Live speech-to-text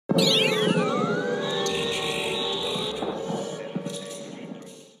We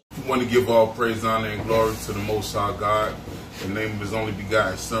want to give all praise, honor, and glory to the Most High God, in the name of His only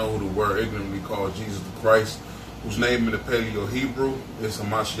begotten Son, who the word ignorantly called Jesus the Christ, whose name in the Paleo-Hebrew is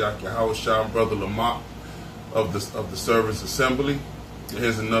Hamashiach Yahweh Shalam, brother Lamak of the Servants Assembly.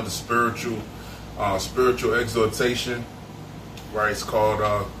 Here's another spiritual exhortation, right? It's called,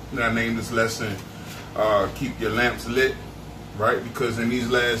 I named this lesson, Keep Your Lamps Lit, right? Because in these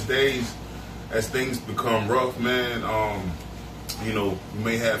last days, as things become rough, man, you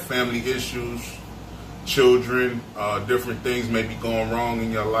may have family issues, children, different things may be going wrong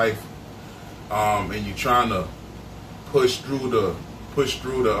in your life, and you're trying to push through the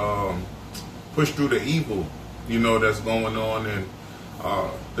evil, that's going on in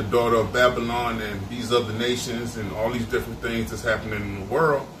the daughter of Babylon and these other nations and all these different things that's happening in the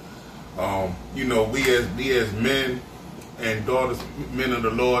world. We as men and daughters, men of the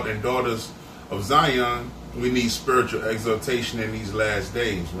Lord and daughters of Zion, we need spiritual exaltation in these last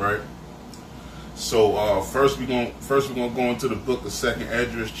days, right? So first we're gonna go into the book of 2nd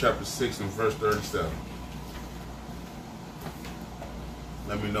Esdras, chapter 6 and verse 37.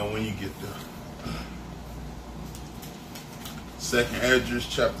 Let me know when you get there. 2nd Esdras,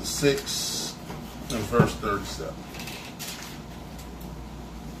 chapter 6 and verse 37.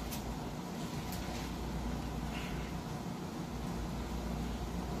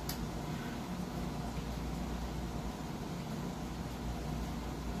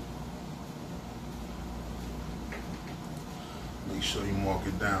 Make sure you mark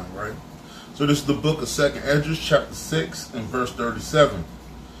it down, right? So this is the book of 2nd Esdras, chapter 6 and verse 37.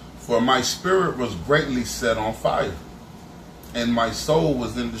 For my spirit was greatly set on fire, and my soul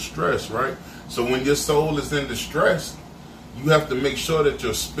was in distress, right? So when your soul is in distress, you have to make sure that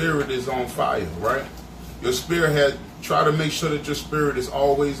your spirit is on fire, right? Your spirit try to make sure that your spirit is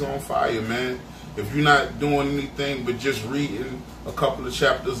always on fire, man. If you're not doing anything but just reading a couple of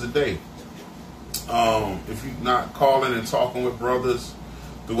chapters a day, if you're not calling and talking with brothers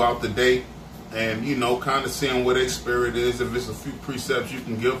throughout the day, and kind of seeing where their spirit is, if it's a few precepts you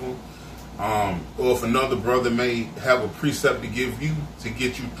can give them, or if another brother may have a precept to give you to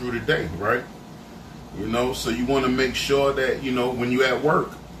get you through the day, right? So you want to make sure that when you're at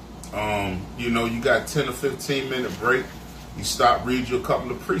work, you got 10 or 15 minute break, you stop, read you a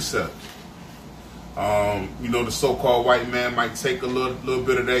couple of precepts. The so-called white man might take a little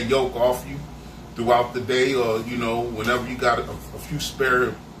bit of that yoke off you throughout the day, or whenever you got a few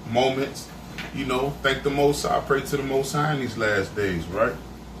spare moments, thank the Most High, pray to the Most High in these last days, right?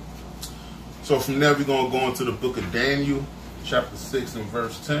 So from there we're going to go into the book of Daniel, chapter 6 and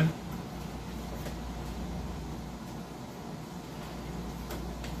verse 10.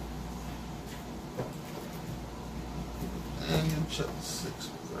 Daniel chapter 6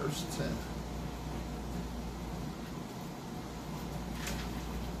 verse 10.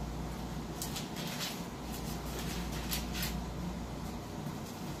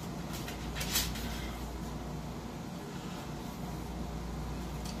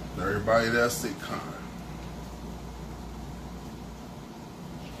 Everybody that's sick,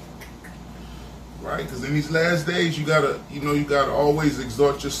 right? Because in these last days, you gotta always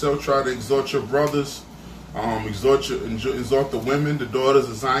exhort yourself. Try to exhort your brothers, exhort the women, the daughters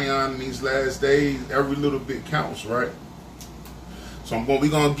of Zion. In these last days, every little bit counts, right? So we're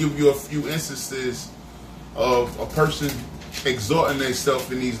gonna give you a few instances of a person exhorting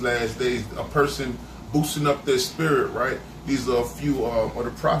themselves in these last days, a person boosting up their spirit, right? These are a few of the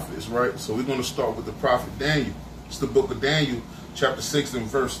prophets, right? So we're going to start with the prophet Daniel. It's the book of Daniel, chapter 6 and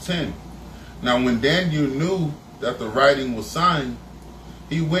verse 10. Now when Daniel knew that the writing was signed,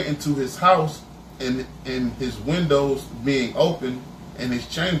 he went into his house, and his windows being open in his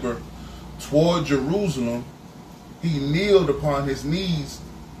chamber toward Jerusalem, he kneeled upon his knees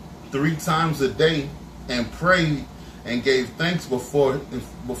 3 times a day and prayed and gave thanks before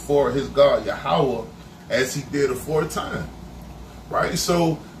his God Yahweh, as he did aforetime, right?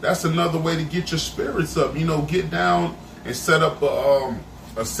 So that's another way to get your spirits up. Get down and set up a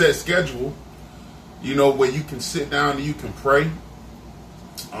set schedule, where you can sit down and you can pray.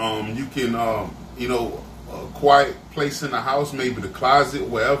 You can, a quiet place in the house, maybe the closet,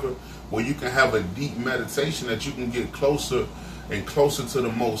 wherever, where you can have a deep meditation that you can get closer and closer to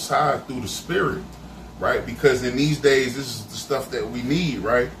the Most High through the Spirit, right? Because in these days, this is the stuff that we need,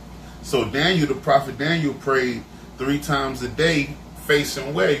 right? So Daniel, the prophet Daniel, prayed 3 times a day,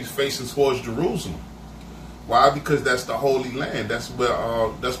 facing where? He's facing towards Jerusalem. Why? Because that's the Holy Land. That's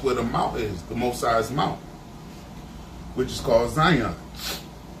where the mount is, the Most High's mount, which is called Zion.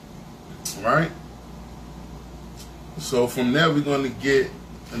 Right? So from there we're going to get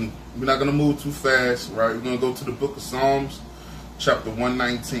And we're not going to move too fast, right? We're going to go to the book of Psalms, chapter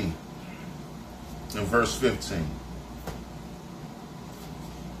 119, and verse 15.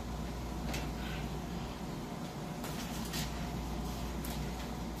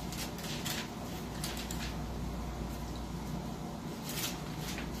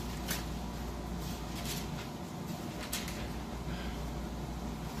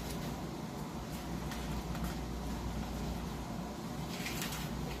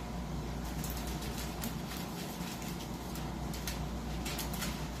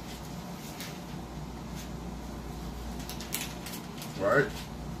 Right?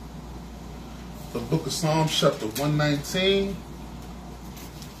 The book of Psalms, chapter 119.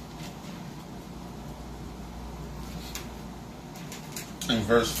 And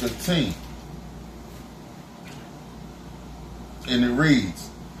verse 15. And it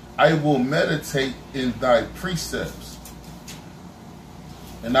reads, I will meditate in thy precepts,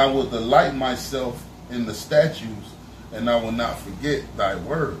 and I will delight myself in the statutes, and I will not forget thy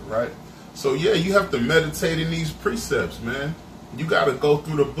word, right? So yeah, you have to meditate in these precepts, man. You got to go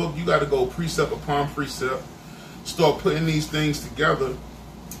through the book. You got to go precept upon precept. Start putting these things together,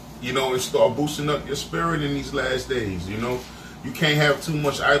 you know, and start boosting up your spirit in these last days, you know. You can't have too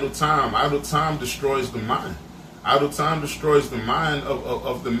much idle time. Idle time destroys the mind. Idle time destroys the mind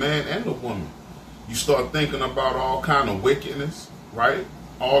of the man and the woman. You start thinking about all kind of wickedness, right?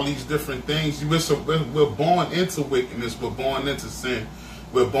 All these different things. We're born into wickedness. We're born into sin.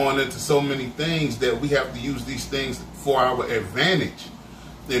 We're born into so many things that we have to use these things for our advantage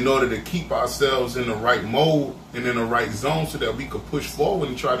in order to keep ourselves in the right mode and in the right zone so that we could push forward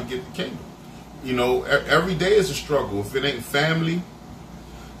and try to get the kingdom. You know, every day is a struggle. If it ain't family,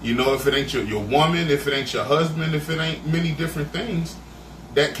 you know, if it ain't your woman, if it ain't your husband, if it ain't many different things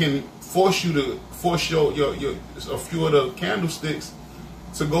that can force you to force your a few of the candlesticks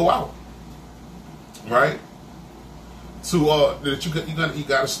to go out, right? That you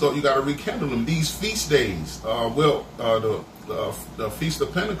gotta rekindle them. These feast days, the feast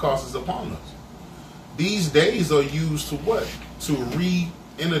of Pentecost is upon us. These days are used to what? To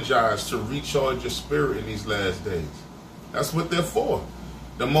re-energize, to recharge your spirit in these last days. That's what they're for.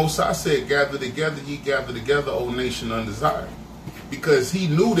 The Most High said, "Gather together, ye gather together, O nation undesired," because He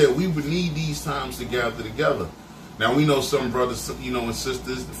knew that we would need these times to gather together. Now we know some brothers, you know, and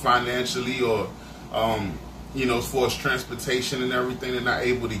sisters, financially or you know, as far as transportation and everything, they're not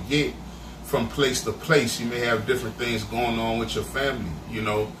able to get from place to place. You may have different things going on with your family, you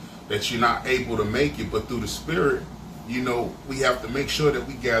know, that you're not able to make it. But through the Spirit, you know, we have to make sure that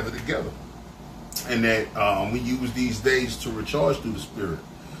we gather together and that we use these days to recharge through the Spirit,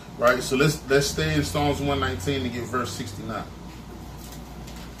 right? So let's stay in Psalms 119 and get verse 69.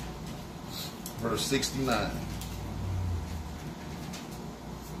 Verse 69.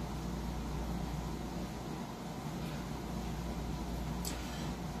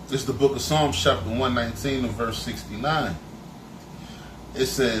 This is the book of Psalms, chapter 119 and verse 69. It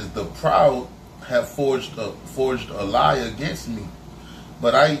says, the proud have forged a lie against me,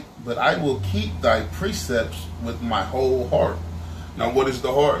 but I will keep thy precepts with my whole heart. Now, what does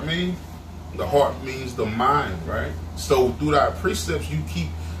the heart mean? The heart means the mind, right? So through thy precepts,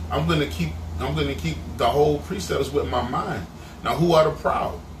 I'm gonna keep the whole precepts with my mind. Now, who are the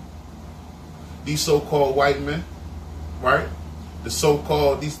proud? These so-called white men, right? The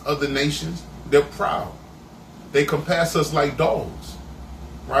so-called, these other nations, they're proud. They compass us like dogs,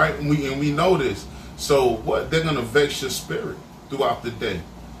 right? And we know this. So what? They're going to vex your spirit throughout the day.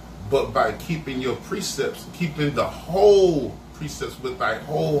 But by keeping your precepts, keeping the whole precepts with thy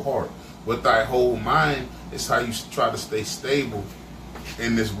whole heart, with thy whole mind, is how you try to stay stable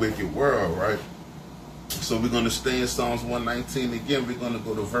in this wicked world, right? So we're going to stay in Psalms 119 again. We're going to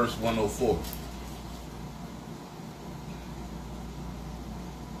go to verse 104.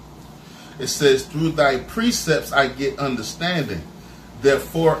 It says, through thy precepts I get understanding.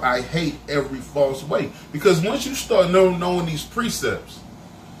 Therefore I hate every false way. Because once you start knowing these precepts,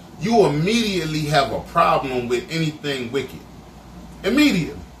 you immediately have a problem with anything wicked.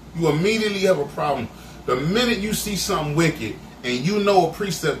 Immediately. You immediately have a problem. The minute you see something wicked and you know a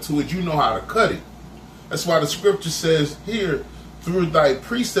precept to it, you know how to cut it. That's why the scripture says here, through thy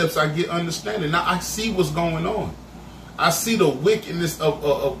precepts I get understanding. Now I see what's going on. I see the wickedness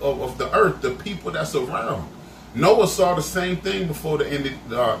of the earth, the people that's around. Noah saw the same thing before the end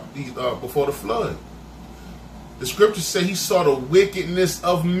before the flood. The scriptures say he saw the wickedness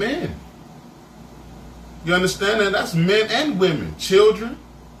of men. You understand that? That's men and women, children,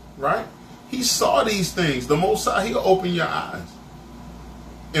 right? He saw these things. The Most High, He'll open your eyes.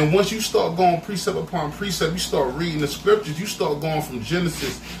 And once you start going precept upon precept, you start reading the scriptures. You start going from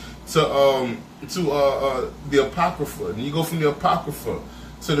Genesis to the Apocrypha, and you go from the Apocrypha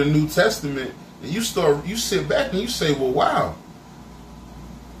to the New Testament, and you sit back and you say, well, wow,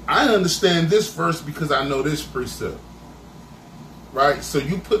 I understand this verse because I know this precept. Right? So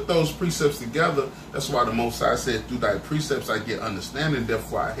you put those precepts together. That's why the Most High said, through thy precepts I get understanding,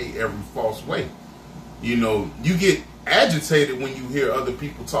 therefore I hate every false way. You know, you get agitated when you hear other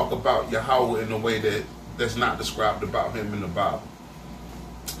people talk about Yahweh in a way that's not described about him in the Bible.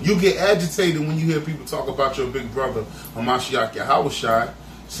 You get agitated when you hear people talk about your big brother, Hamashiach Yahushai,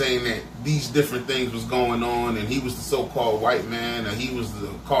 saying that these different things was going on, and he was the so-called white man, and he was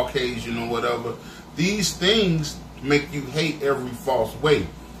the Caucasian or whatever. These things make you hate every false way.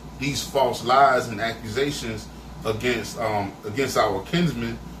 These false lies and accusations against our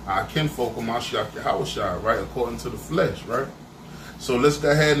kinsmen, our kinfolk, Hamashiach Yahushai, right, according to the flesh, right? So let's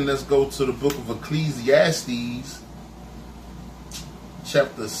go ahead and let's go to the book of Ecclesiastes,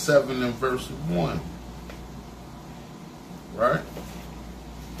 chapter 7 and verse 1. Right?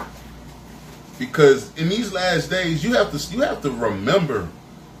 Because in these last days, you have to remember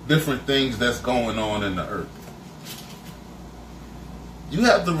different things that's going on in the earth. You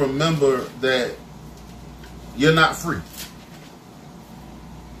have to remember that you're not free.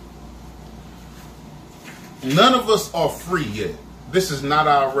 None of us are free yet. This is not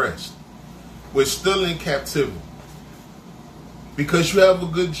our rest. We're still in captivity. Because you have a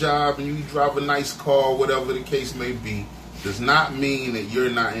good job and you drive a nice car, whatever the case may be, does not mean that you're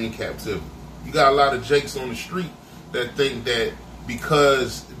not in captivity. You got a lot of jakes on the street that think that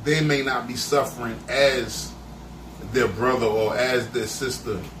because they may not be suffering as their brother or as their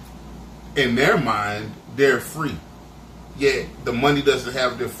sister, in their mind, they're free. Yet the money doesn't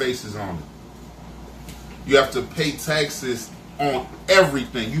have their faces on it. You have to pay taxes on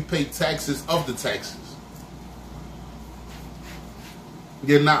everything. You pay taxes of the taxes.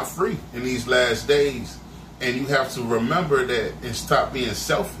 You're not free in these last days. And you have to remember that and stop being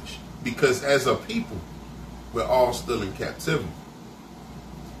selfish. Because as a people, we're all still in captivity.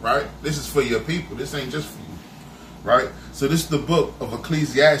 Right? This is for your people. This ain't just for you. Right? So this is the book of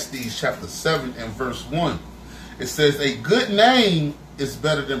Ecclesiastes chapter 7 and verse 1. It says, a good name is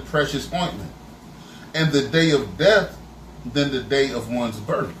better than precious ointment, and the day of death than the day of one's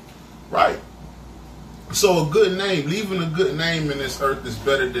birth. Right? So a good name, leaving a good name in this earth is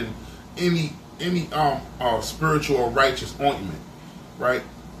better than any spiritual or righteous ointment. Right?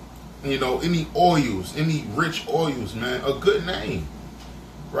 You know, any oils, any rich oils, man. A good name.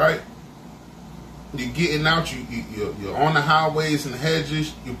 Right? You're getting out, you're on the highways and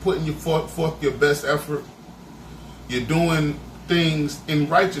hedges, you're putting forth your best effort. You're doing things in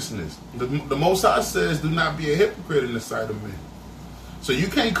righteousness. The Most High says, do not be a hypocrite in the sight of men. So you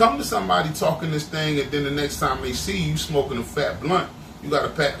can't come to somebody talking this thing and then the next time they see you smoking a fat blunt, you got a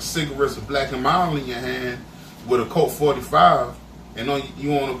pack of cigarettes of Black and Mild in your hand with a Colt 45 and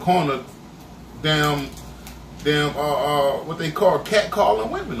you on the corner damn what they call cat calling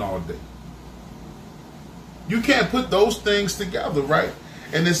women all day. You can't put those things together, right?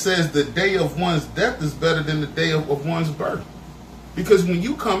 And it says the day of one's death is better than the day of one's birth. Because when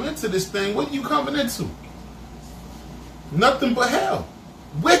you come into this thing, what are you coming into? Nothing but hell.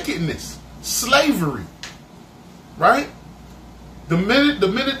 Wickedness. Slavery. Right? The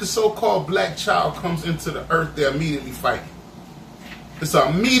minute the so-called black child comes into the earth, they're immediately fighting. It's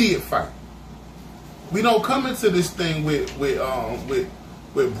an immediate fight. We don't come into this thing with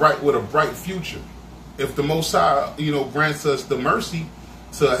a bright future. If the Most High, grants us the mercy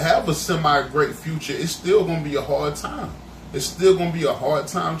to have a semi-great future, it's still going to be a hard time. It's still going to be a hard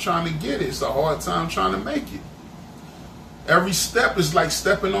time trying to get it. It's a hard time trying to make it. Every step is like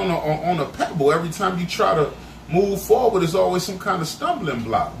stepping on a pebble. Every time you try to move forward, there's always some kind of stumbling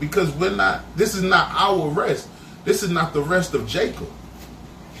block. Because this is not our rest. This is not the rest of Jacob.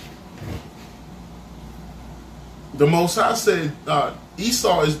 The Most High said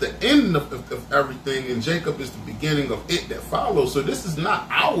Esau is the end of everything, and Jacob is the beginning of it that follows. So this is not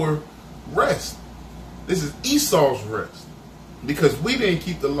our rest. This is Esau's rest. Because we didn't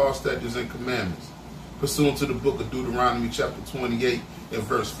keep the law, statutes, and commandments pursuant to the book of Deuteronomy chapter 28 and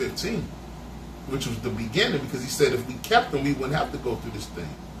verse 15, which was the beginning, because he said if we kept them, we wouldn't have to go through this thing.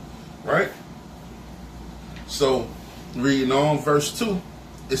 Right? So, reading on verse 2,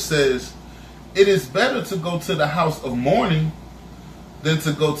 it says, it is better to go to the house of mourning than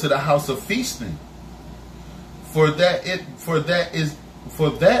to go to the house of feasting. For that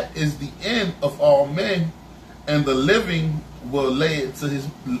is the end of all men, and the living will lay it to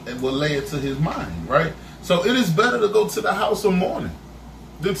his mind, right? So it is better to go to the house of mourning.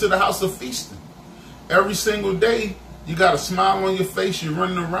 than to the house of feasting. Every single day, you got a smile on your face. You're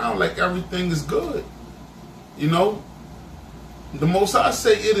running around like everything is good. You know, the Most High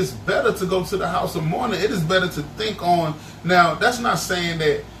say it is better to go to the house of mourning. It is better to think on. Now, that's not saying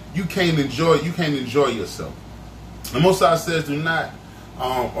that you can't enjoy yourself. The Most High says, do not,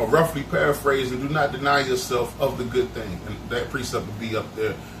 or roughly paraphrasing, do not deny yourself of the good thing. And that precept will be up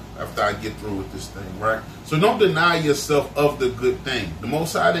there after I get through with this thing, right? So don't deny yourself of the good thing. The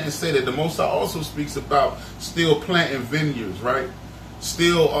Most High didn't say that. The Most High also speaks about still planting vineyards, right?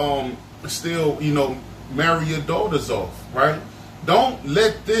 Still, you know, marry your daughters off, right? Don't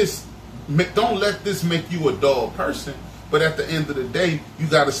let this make you a dull person. But at the end of the day, you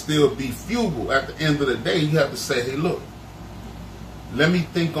got to still be frugal. At the end of the day, you have to say, hey, look, let me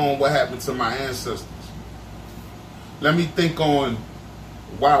think on what happened to my ancestors. Let me think on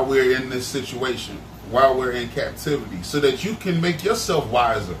why we're in this situation, why we're in captivity, so that you can make yourself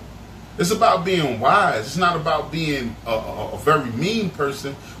wiser. It's about being wise. It's not about being a very mean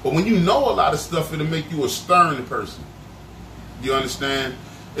person. But when you know a lot of stuff, it'll make you a stern person. You understand?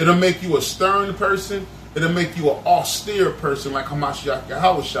 It'll make you a stern person. It'll make you an austere person like Hamashiach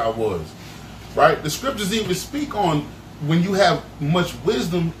Yahushua was. Right? The scriptures even speak on when you have much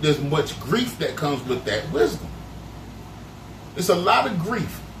wisdom, there's much grief that comes with that wisdom. It's a lot of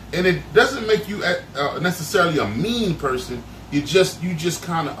grief. And it doesn't make you necessarily a mean person. You just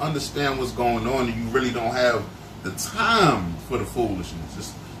kind of understand what's going on, and you really don't have the time for the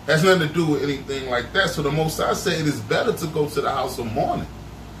foolishness. It has nothing to do with anything like that. So the Most High said it is better to go to the house of mourning.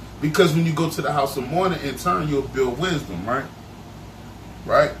 Because when you go to the house of mourning, in turn, you'll build wisdom, right?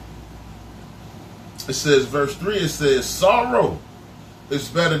 Right? It says, verse 3, it says, sorrow is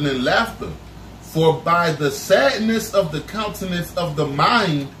better than laughter, for by the sadness of the countenance of the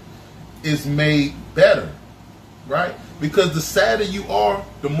mind is made better. Right? Because the sadder you are,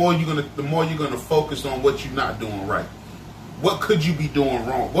 the more you're gonna focus on what you're not doing right. What could you be doing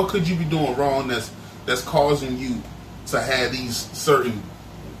wrong? What could you be doing wrong that's causing you to have these certain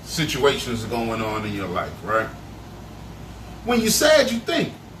situations going on in your life, right? When you're sad, you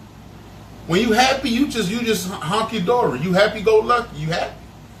think. When you happy, you just honky dory. You happy go lucky. You happy.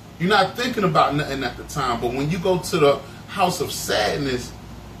 You're not thinking about nothing at the time. But when you go to the house of sadness,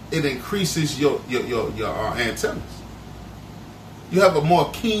 it increases your antennas. You have a more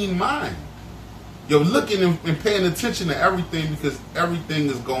keen mind. You're looking and paying attention to everything because everything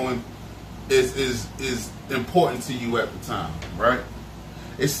is important to you at the time, right?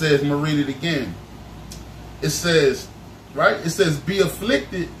 It says, I'm gonna read it again. It says, right? It says, be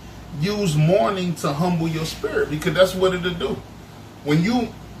afflicted, use mourning to humble your spirit, because that's what it'll do. When you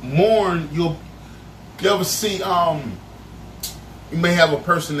mourn, you ever see you may have a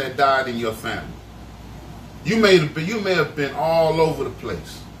person that died in your family. You may have been all over the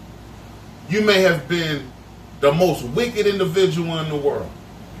place. You may have been the most wicked individual in the world.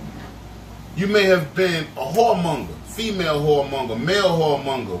 You may have been a whoremonger, female whoremonger, male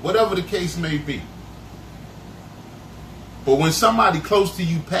whoremonger, whatever the case may be. But when somebody close to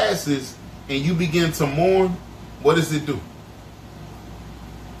you passes and you begin to mourn, what does it do?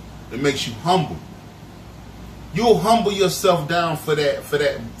 It makes you humble. You'll humble yourself down for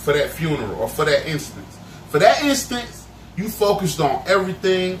that funeral or for that instance. For that instance, you focused on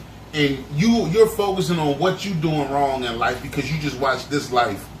everything, and you're focusing on what you're doing wrong in life because you just watched this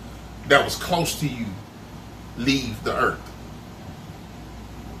life that was close to you leave the earth.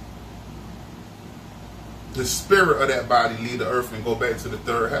 The spirit of that body leave the earth and go back to the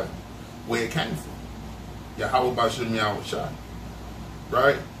third heaven, where it came from. Yahweh Bashem Yahweh.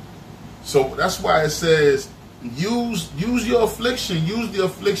 Right? So that's why it says, use your affliction, use the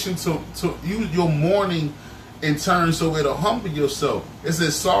affliction to use your mourning in turn so it'll humble yourself. It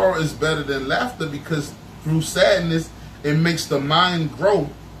says sorrow is better than laughter because through sadness it makes the mind grow.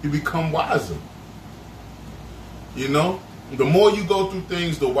 You become wiser. You know, the more you go through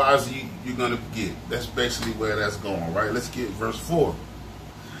things, the wiser you're gonna get. That's basically where that's going, right? Let's get verse 4.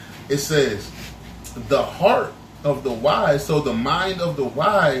 It says, the heart of the wise, so the mind of the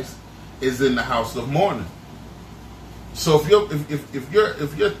wise is in the house of mourning. So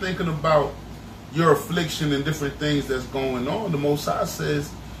if you're thinking about your affliction and different things that's going on, the Most High says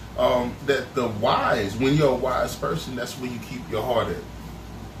that the wise, when you're a wise person, that's where you keep your heart at.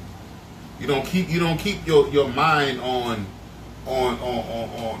 You don't keep your mind on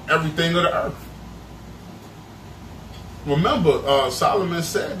everything of the earth. Remember, Solomon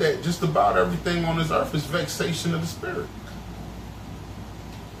said that just about everything on this earth is vexation of the spirit.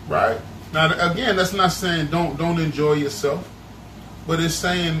 Right? Now, again, that's not saying don't enjoy yourself, but it's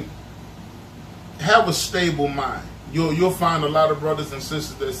saying have a stable mind. You'll find a lot of brothers and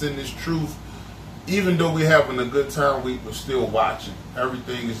sisters that's in this truth. Even though we're having a good time, we're still watching.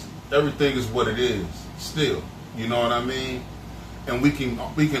 Everything is what it is. Still, you know what I mean? And we can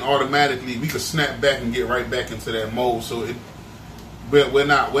automatically snap back and get right back into that mode. So we're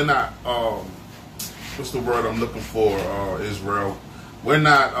not what's the word I'm looking for, Israel? We're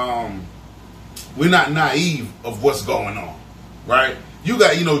not naive of what's going on, right? You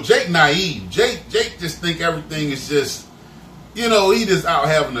got, Jake naive. Jake just think everything is just, he just out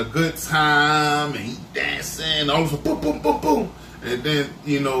having a good time and he dancing, all of a boom, boom, boom, boom, and then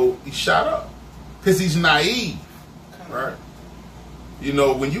he shot up because he's naive, right?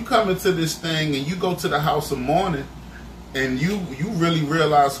 When you come into this thing and you go to the house of mourning, and you really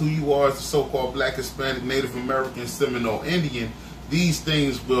realize who you are as a so-called Black, Hispanic, Native American, Seminole, Indian, these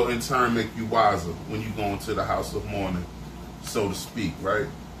things will in turn make you wiser when you go into the house of mourning, so to speak, right?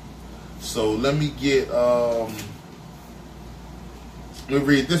 So let me get, let me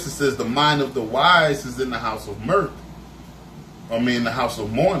read this. It says, the mind of the wise is in the house of mirth. The house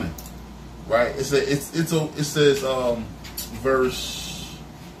of mourning, right? It says, verse,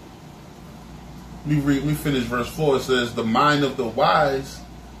 let me finish verse 4. It says, the mind of the wise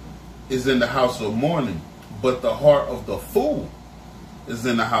is in the house of mourning, but the heart of the fool is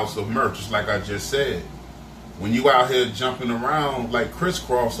in the house of mirth, just like I just said. When you out here jumping around like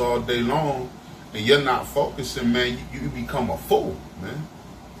crisscross all day long and you're not focusing, man, you become a fool, man.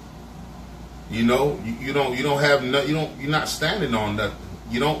 You're not standing on nothing.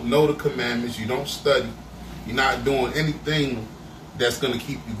 You don't know the commandments, you don't study, you're not doing anything that's gonna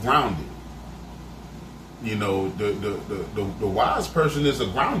keep you grounded. The wise person is a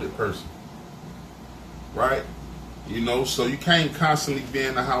grounded person, right? So you can't constantly be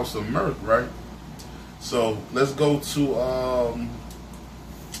in the house of mirth, right? So let's go to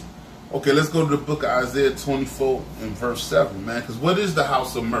let's go to the book of Isaiah 24 and verse 7, man. Because what is the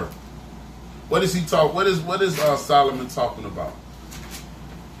house of mirth? What is he talk? What is Solomon talking about?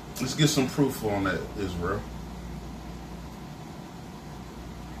 Let's get some proof on that, Israel.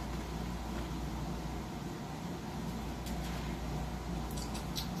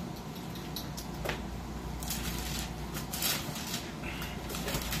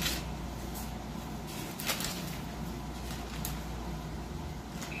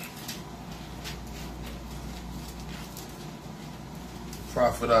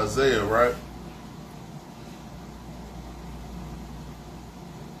 Prophet Isaiah, right?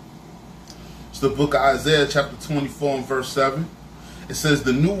 It's the book of Isaiah, chapter 24 and verse 7. It says,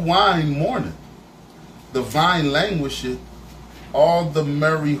 the new wine mourneth, the vine languisheth, all the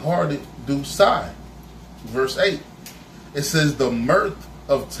merry-hearted do sigh. Verse 8. It says, the mirth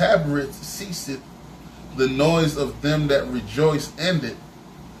of tabrets ceaseth, the noise of them that rejoice ended,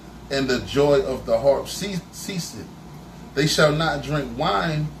 and the joy of the harp ceaseth. They shall not drink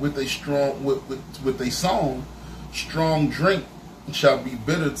wine with a strong with a song. Strong drink shall be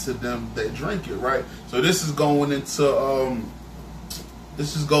bitter to them that drink it. Right. So this is going into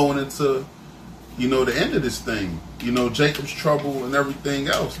the end of this thing. Jacob's trouble and everything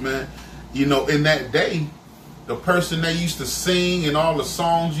else, man. In that day, the person that used to sing and all the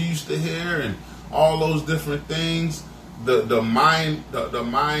songs you used to hear and all those different things, the mind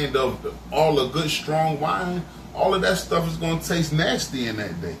of all the good strong wine. All of that stuff is going to taste nasty in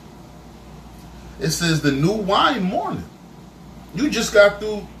that day. It says the new wine mourning. You just got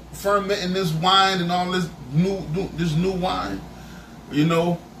through fermenting this wine and all this new wine.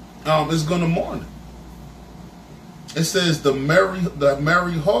 It's going to mourn it. It says the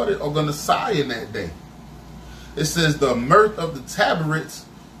merry-hearted are going to sigh in that day. It says the mirth of the tabrets,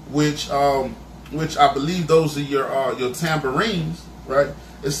 which I believe those are your tambourines, right?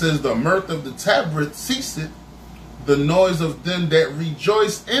 It says the mirth of the tabrets ceaseth, the noise of them that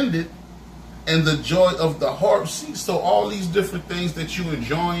rejoice ended, and the joy of the harp ceased. So all these different things that you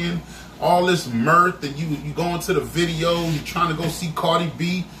enjoying, all this mirth, and you going to the video, you trying to go see Cardi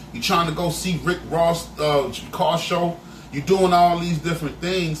B, you trying to go see Rick Ross car show, you doing all these different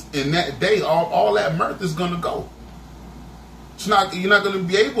things. In that day, all that mirth is gonna go. You're not gonna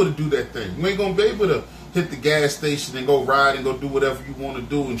be able to do that thing. You ain't gonna be able to hit the gas station and go ride and go do whatever you want to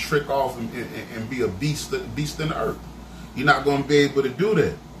do and trick off and be a beast in the earth. You're not going to be able to do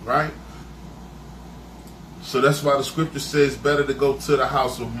that, right? So that's why the scripture says better to go to the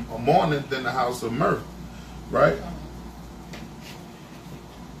house of mourning than the house of mirth, right?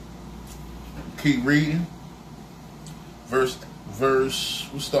 Keep reading. We'll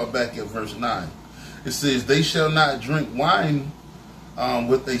start back at verse 9. It says, they shall not drink wine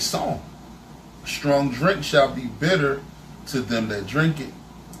with a song. Strong drink shall be bitter to them that drink it.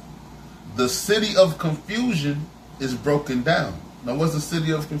 The city of confusion is broken down. Now, what's the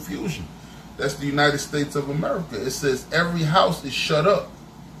city of confusion? That's the United States of America. It says every house is shut up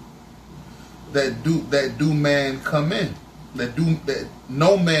that do man come in, that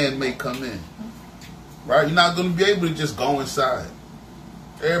no man may come in. Right? You're not going to be able to just go inside.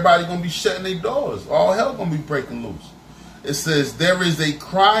 Everybody going to be shutting their doors. All hell going to be breaking loose. It says there is a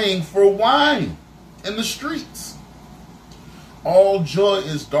crying for wine in the streets. All joy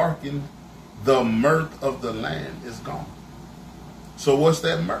is darkened. The mirth of the land is gone. So what's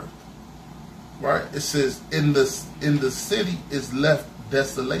that mirth? Right? It says in the city is left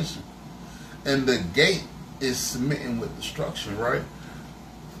desolation, and the gate is smitten with destruction. Right?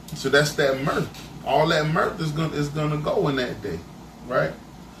 So that's that mirth. All that mirth is gonna go in that day. Right?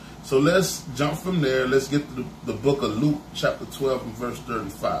 So let's jump from there. Let's get to the book of Luke, chapter 12 and verse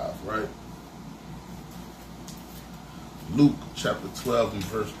 35. Right? Luke chapter 12 and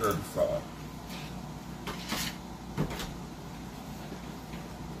verse 35.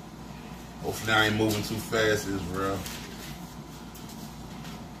 Hopefully I ain't moving too fast, Israel.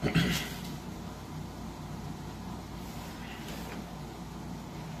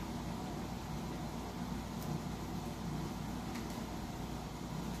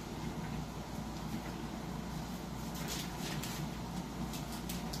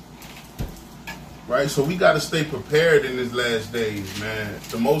 Right, so we got to stay prepared in these last days, man.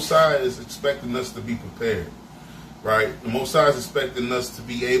 The Most High is expecting us to be prepared, right? The Most High is expecting us to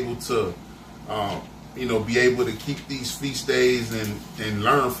be able to, be able to keep these feast days and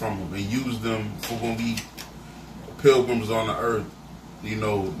learn from them and use them for when we pilgrims on the earth,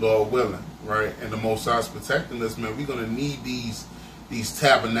 Lord willing, right? And the Most High is protecting us, man. We're going to need these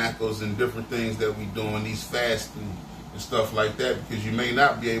tabernacles and different things that we doing, these fasting and stuff like that, because you may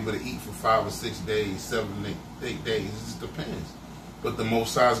not be able to eat for 5 or 6 days, 7, 8 days. It just depends. But the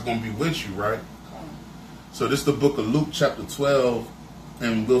Most High is going to be with you, right? So this is the book of Luke, chapter 12,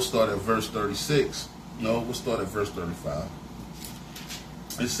 and we'll start at verse 36. No, we'll start at verse 35.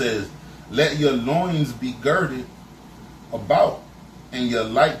 It says, "Let your loins be girded about, and your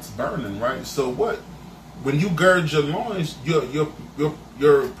lights burning." Right. So what? When you gird your loins,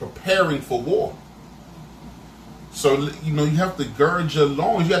 you're preparing for war. So, you have to gird your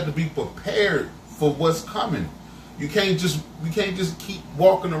loins. You have to be prepared for what's coming. We can't just keep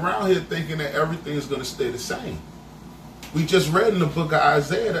walking around here thinking that everything is going to stay the same. We just read in the book of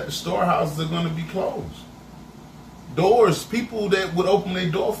Isaiah that the storehouses are going to be closed. Doors, people that would open their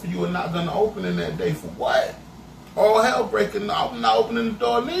door for you are not going to open in that day. For what? All hell breaking. I'm not opening the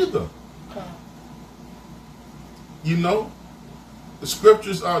door neither. The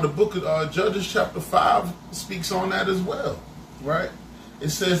scriptures are the book of Judges chapter 5 speaks on that as well, right? It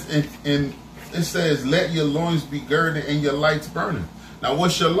says let your loins be girded and your lights burning. Now,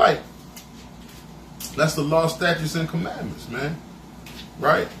 what's your light? That's the law, statutes, and commandments, man.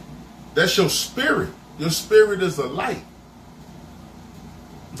 Right? That's your spirit. Your spirit is a light.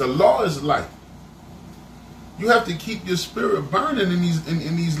 The law is light. You have to keep your spirit burning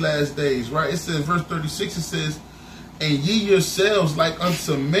in these last days, right? It says, verse 36, it says, "And ye yourselves like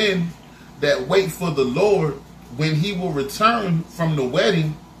unto men that wait for the Lord, when he will return from the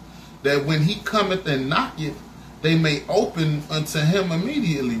wedding, that when he cometh and knocketh, they may open unto him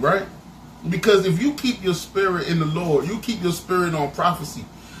immediately," right? Because if you keep your spirit in the Lord, you keep your spirit on prophecy,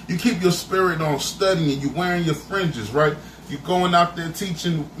 you keep your spirit on studying, you're wearing your fringes, right? You're going out there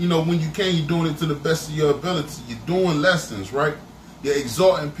teaching, when you can, you're doing it to the best of your ability. You're doing lessons, right? You're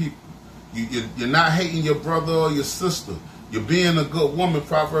exhorting people. You're not hating your brother or your sister. You're being a good woman,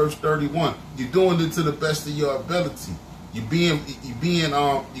 Proverbs 31. You're doing it to the best of your ability. You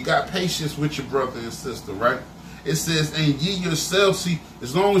got patience with your brother and sister, right? It says, "And ye yourselves," see,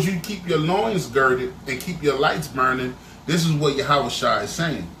 as long as you keep your loins girded and keep your lights burning, this is what Yahushua is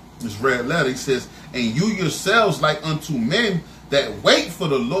saying. This red letter, he says, "And you yourselves like unto men that wait for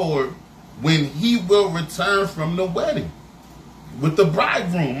the Lord, when he will return from the wedding." With the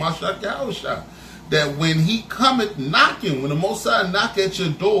bridegroom, Mashiach Yahushua, that when he cometh knocking, when the Most High knock at your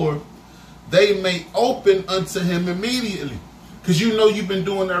door, they may open unto him immediately. Because you've been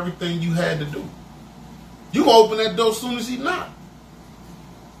doing everything you had to do. You gonna open that door as soon as he knock.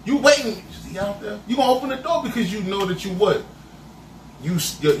 You waiting, is he out there? You gonna open the door because you know that you what? You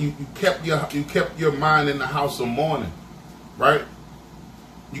kept your mind in the house of mourning, right?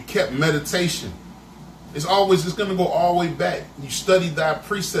 You kept meditation. It's going to go all the way back. You study thy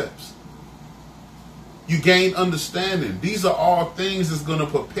precepts. You gain understanding. These are all things that's going to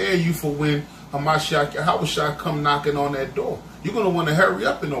prepare you for when Hamashiach Yahushua come knocking on that door. You're going to want to hurry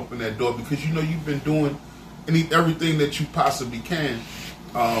up and open that door because you've been doing everything that you possibly can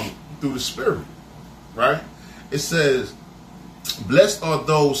through the Spirit, right? It says, blessed are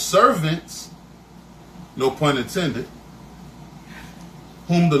those servants, no pun intended,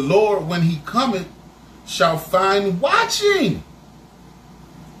 whom the Lord, when he cometh, shall find watching.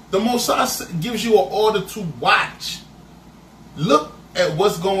 The Most High gives you an order to watch. Look at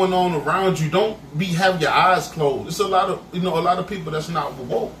what's going on around you. Don't have your eyes closed. It's a lot of people that's not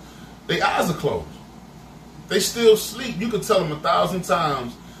woke. Their eyes are closed. They still sleep. You could tell them 1,000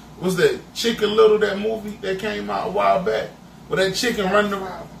 times. Was that Chicken Little, that movie that came out a while back? Where that chicken running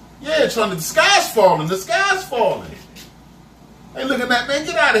around? Yeah, the sky's falling. The sky's falling. They looking at, man,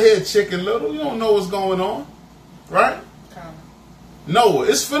 get out of here, Chicken Little. You don't know what's going on. Right? No,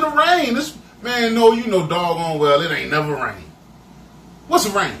 it's finna rain. Man, no, you know doggone well it ain't never rain. What's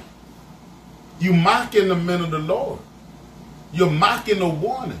rain? You mocking the men of the Lord. You're mocking the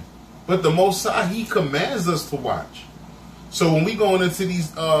warning. But the Most High, he commands us to watch. So when we going into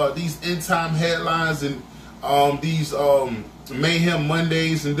these end time headlines and these Mayhem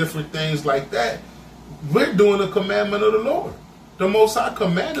Mondays and different things like that, we're doing the commandment of the Lord. The Most High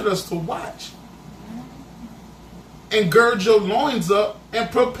commanded us to watch. And gird your loins up and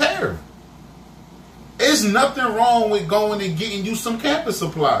prepare. There's nothing wrong with going and getting you some camping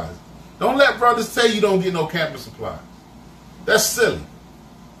supplies. Don't let brothers tell you don't get no camping supplies. That's silly.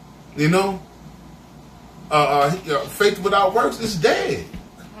 You know? Faith without works is dead.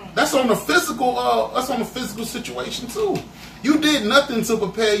 That's on the physical situation too. You did nothing to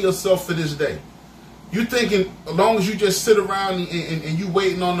prepare yourself for this day. You thinking as long as you just sit around and you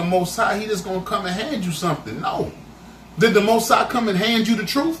waiting on the Most High, he just gonna come and hand you something. No. Did the Most High come and hand you the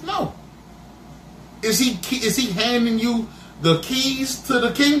truth? No. Is he handing you the keys to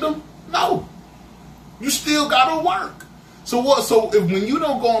the kingdom? No. You still gotta work. So what? So when you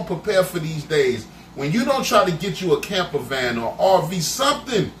don't go and prepare for these days, when you don't try to get you a camper van or RV,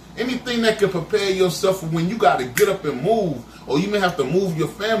 something, anything that can prepare yourself for when you got to get up and move, or you may have to move your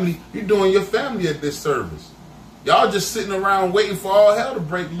family, you're doing your family a disservice. Y'all just sitting around waiting for all hell to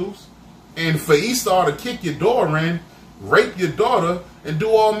break loose, and for Esau to kick your door in, rape your daughter, and do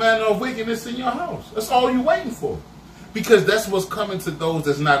all manner of wickedness in your house. That's all you're waiting for. Because that's what's coming to those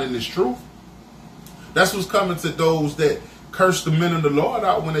that's not in this truth. That's what's coming to those that curse the men of the Lord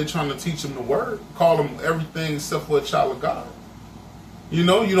out when they're trying to teach them the word. Call them everything except for a child of God. You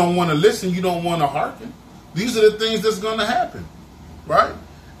know, you don't want to listen. You don't want to hearken. These are the things that's going to happen. Right?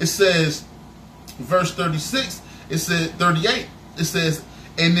 It says, verse 36, it says, 38, it says,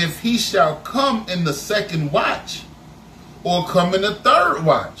 and if he shall come in the second watch, or come in the third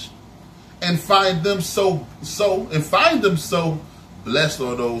watch, and find them so, blessed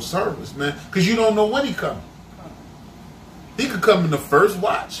are those servants, man. Because you don't know when he coming. He could come in the first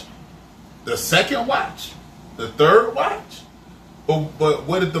watch, the second watch, the third watch. But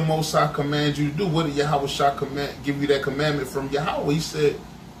what did the Most High command you to do? What did Yahweh Shah give you that commandment from Yahweh? He said,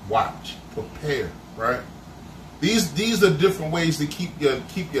 watch, prepare, right? These are different ways to keep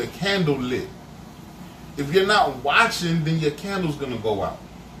your candle lit. If you're not watching, then your candle's gonna go out.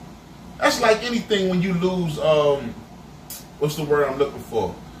 That's like anything when you lose what's the word I'm looking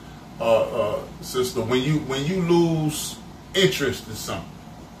for? Sister, when you lose interest in something.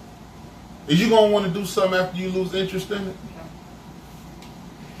 Is you gonna want to do something after you lose interest in it?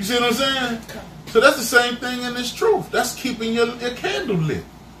 You see what I'm saying? So that's the same thing in this truth. That's keeping your candle lit.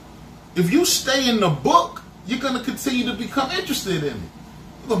 If you stay in the book, you're gonna continue to become interested in it.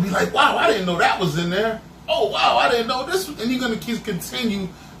 You're gonna be like, wow, I didn't know that was in there. Oh wow, I didn't know this. And you're gonna continue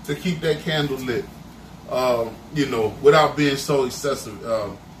to keep that candle lit. You know, without being so excessive,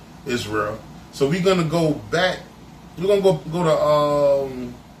 Israel. So we're gonna go back. We're gonna go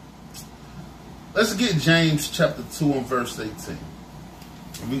to let's get James chapter 2 and verse 18.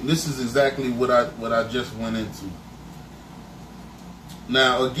 This is exactly what I just went into.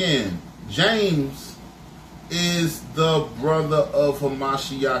 Now again, James is the brother of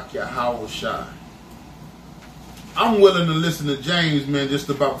Hamashiach Yahushua. I'm willing to listen to James, man, just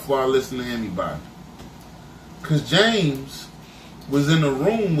about before I listen to anybody. Because James was in the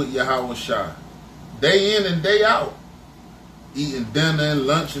room with Yahushua, day in and day out, eating dinner and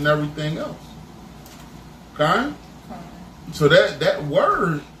lunch and everything else. Okay? So that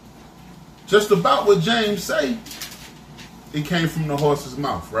word, just about what James say, it came from the horse's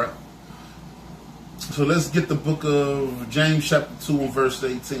mouth, right? So let's get the book of James chapter 2 and verse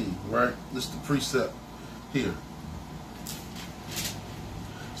 18, right? This is the precept here.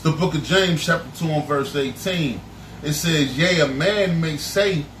 It's the book of James chapter 2 and verse 18. It says, yea, a man may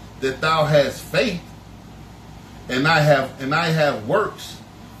say that thou hast faith, and I have works.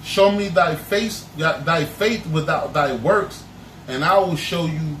 Show me thy faith without thy works, and I will show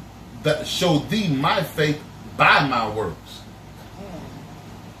thee my faith by my works.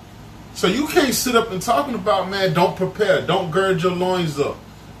 So you can't sit up and talking about, man, don't prepare, don't gird your loins up,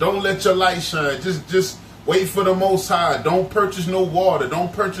 don't let your light shine, just wait for the Most High, don't purchase no water,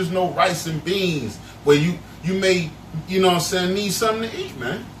 don't purchase no rice and beans, where you may, you know what I'm saying, need something to eat,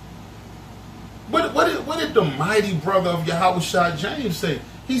 man. What did the mighty brother of Yahushua James say?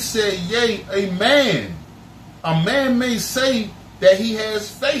 He said, yea, a man may say that he has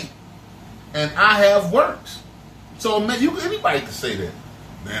faith, and I have works. So man, anybody can say that.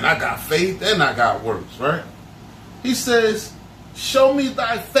 Man, I got faith and I got works, right? He says, show me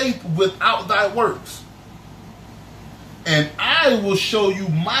thy faith without thy works, and I will show you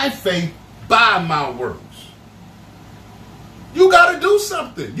my faith by my works. You got to do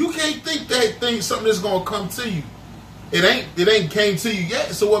something. You can't think something is going to come to you. It ain't came to you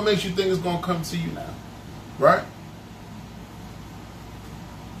yet, so what makes you think it's going to come to you now? Right?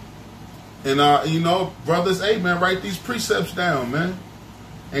 And, you know, brothers, hey, man, write these precepts down, man.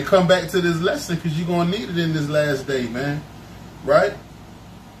 And come back to this lesson, because you're going to need it in this last day, man. Right?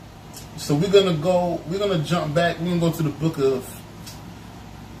 So we're going to jump back. We're going to go to the book of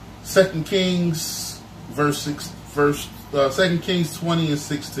 2 Kings, 2 Kings 20 and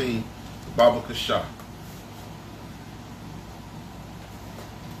 16, Baba Kasha.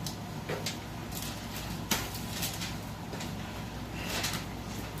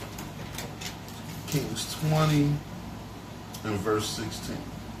 Kings 20 and verse 16.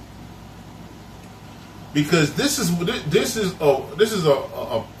 Because this is a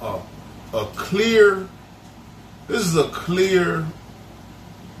clear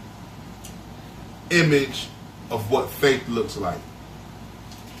image of what faith looks like.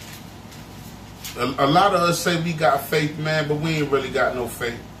 A lot of us say we got faith, man, but we ain't really got no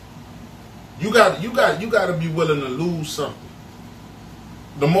faith. You got to be willing to lose something.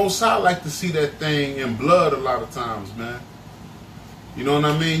 The Most High like to see that thing in blood a lot of times, man. You know what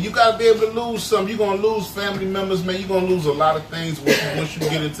I mean? You got to be able to lose something. You're going to lose family members, man. You're going to lose a lot of things once you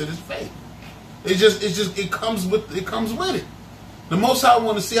get into this faith. It comes with it. The Most High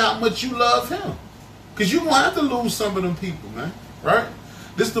want to see how much you love Him, because you're going to have to lose some of them people, man. Right?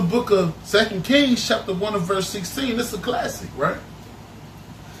 This is the book of 2 Kings, chapter 1 and verse 16. This is a classic, right?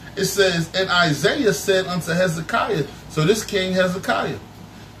 It says, and Isaiah said unto Hezekiah, so this King Hezekiah,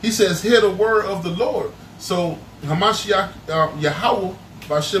 he says, hear the word of the Lord. So Hamashiach Yahweh,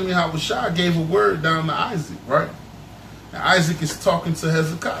 Bashem Yahushua, gave a word down to Isaac, right? And Isaac is talking to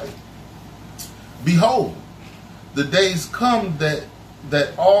Hezekiah. Behold, the days come that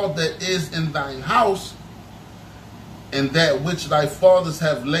all that is in thine house, and that which thy fathers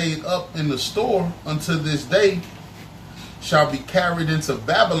have laid up in the store unto this day, shall be carried into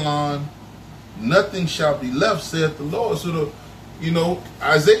Babylon. Nothing shall be left, saith the Lord. So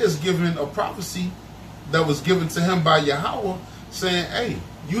Isaiah is giving a prophecy that was given to him by Yahweh, saying, hey,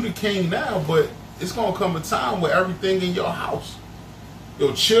 you the king now, but it's going to come a time where everything in your house,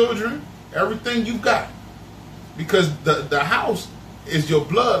 your children, everything you got, because the house is your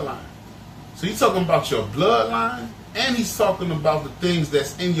bloodline. So he's talking about your bloodline, and he's talking about the things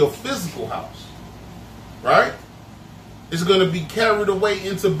that's in your physical house, right? It's going to be carried away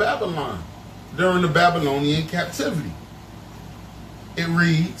into Babylon during the Babylonian captivity. It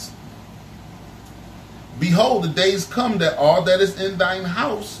reads, behold, the days come that all that is in thine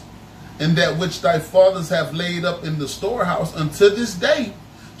house, and that which thy fathers have laid up in the storehouse unto this day,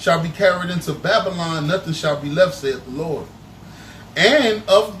 shall be carried into Babylon. Nothing shall be left, saith the Lord. And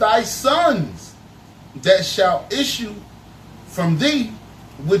of thy sons that shall issue from thee,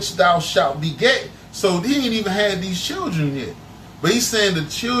 which thou shalt beget. So he ain't even had these children yet, but he's saying the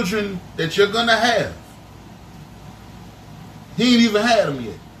children that you're going to have, he ain't even had them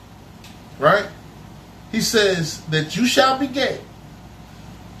yet, right? He says that you shall beget,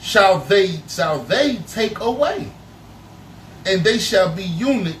 shall they take away, and they shall be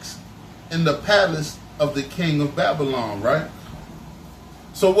eunuchs in the palace of the king of Babylon, right?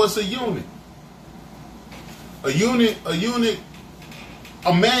 So what's a eunuch?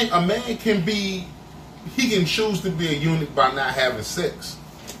 A man can be, he can choose to be a eunuch by not having sex.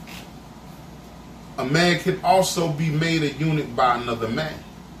 A man can also be made a eunuch by another man,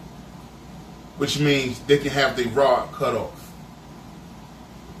 which means they can have their rod cut off,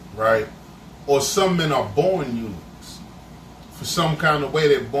 right? Or some men are born eunuchs. For some kind of way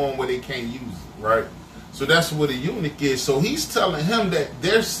they're born where they can't use it, right? So that's what a eunuch is. So he's telling him that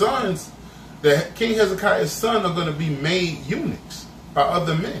their sons, that King Hezekiah's son, are going to be made eunuchs by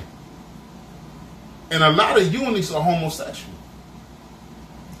other men. And a lot of eunuchs are homosexual.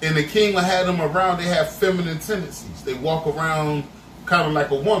 And the king will have them around, they have feminine tendencies. They walk around kind of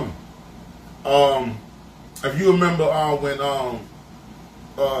like a woman. if you remember when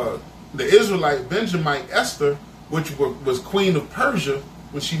the Israelite Benjamite Esther, which was queen of Persia,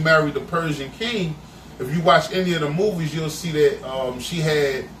 when she married the Persian king, if you watch any of the movies, you'll see that she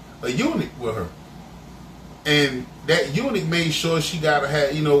had a eunuch with her. And that eunuch made sure she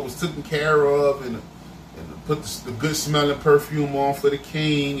was taken care of and put the good smelling perfume on for the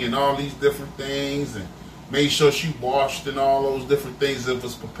king and all these different things, and made sure she washed and all those different things that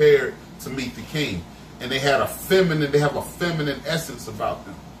was prepared to meet the king. And they have a feminine essence about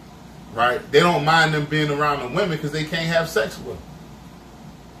them, right? They don't mind them being around the women because they can't have sex with them.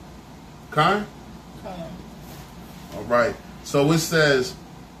 Okay? All right. So it says,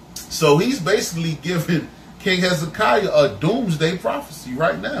 so he's basically giving King Hezekiah a doomsday prophecy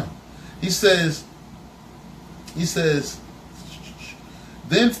right now. He says,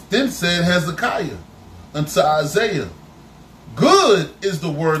 then said Hezekiah unto Isaiah, good is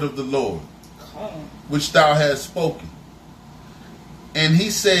the word of the Lord, which thou hast spoken. And he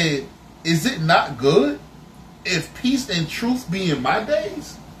said, is it not good if peace and truth be in my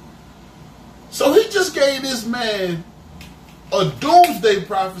days? So he just gave this man a doomsday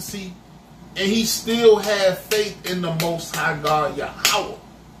prophecy, and he still had faith in the Most High God, Yahweh.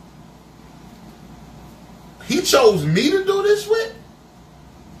 He chose me to do this with.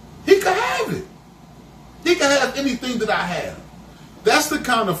 He could have it. He can have anything that I have. That's the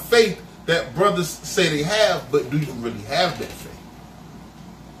kind of faith that brothers say they have, but do you really have that faith?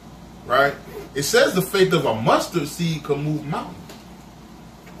 Right? It says the faith of a mustard seed can move mountains.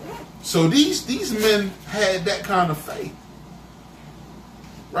 So these men had that kind of faith.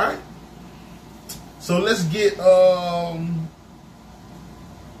 Right? So let's get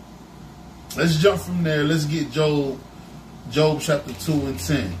let's jump from there. Let's get Job chapter 2 and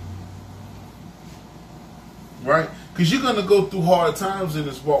 10. Right? Because you're going to go through hard times in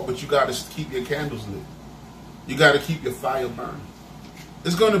this walk, but you got to keep your candles lit. You got to keep your fire burning.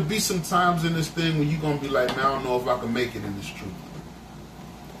 There's going to be some times in this thing when you're going to be like, man, I don't know if I can make it in this truth.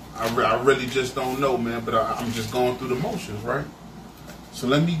 I really just don't know, man, but I'm just going through the motions, right? So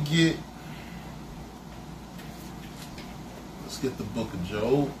let's get the book of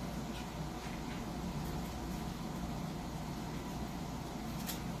Job.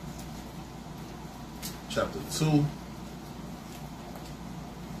 Chapter 2.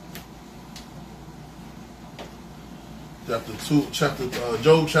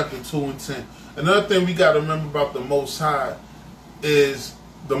 Job chapter 2 and 10. Another thing we got to remember about the Most High is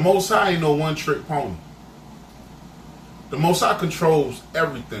the Most High ain't no one-trick pony. The Most High controls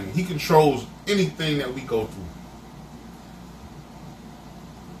everything. He controls anything that we go through.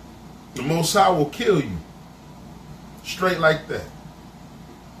 The Most High will kill you straight like that.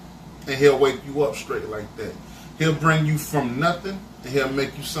 And he'll wake you up straight like that. He'll bring you from nothing and he'll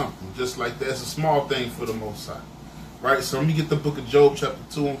make you something just like that. It's a small thing for the Most High. Right? So let me get the book of Job chapter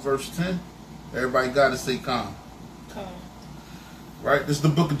 2 and verse 10. Everybody got to stay calm. Right? This is the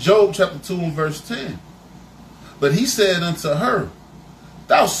book of Job chapter 2 and verse 10. But he said unto her,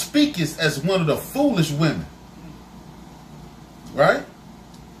 thou speakest as one of the foolish women. Right?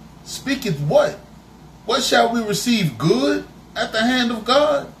 Speaketh what? What shall we receive good at the hand of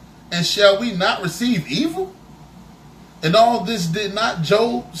God? And shall we not receive evil? And all this did not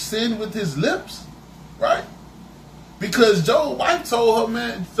Job sin with his lips? Right? Because Job's wife told him,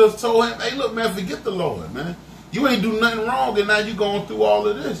 hey, look, man, forget the Lord, man. You ain't do nothing wrong, and now you going through all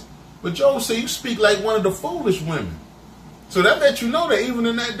of this. But Job said, you speak like one of the foolish women. So that let you know that even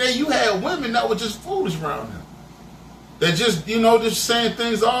in that day, you had women that were just foolish around him. That just, just saying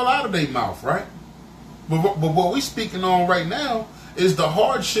things all out of their mouth, right? But what we speaking on right now is the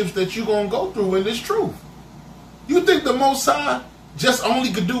hardships that you're going to go through in this truth. You think the Most High just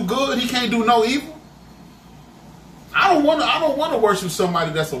only could do good? He can't do no evil? I don't want to worship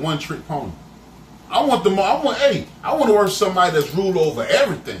somebody that's a one-trick pony. I want to worship somebody that's ruled over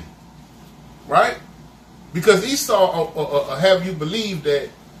everything. Right? Because Esau have you believe that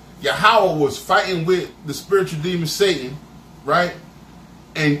Yahweh was fighting with the spiritual demon Satan, right?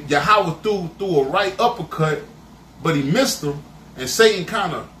 And Yahweh threw a right uppercut, but he missed him, and Satan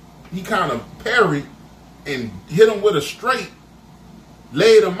kind of parried and hit him with a straight,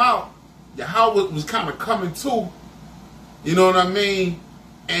 laid him out. Yahweh was kind of coming to, you know what I mean?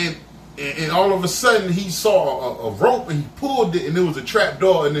 And all of a sudden he saw a rope and he pulled it, and it was a trap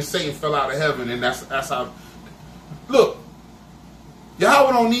door, and then Satan fell out of heaven, and that's how. Look,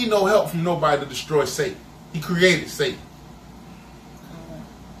 Yahweh don't need no help from nobody to destroy Satan. He created Satan.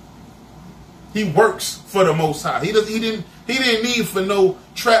 He works for the Most High. He didn't need for no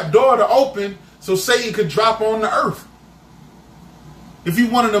trap door to open so Satan could drop on the earth. If he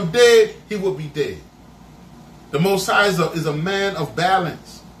wanted him dead, he would be dead. The Most High is a man of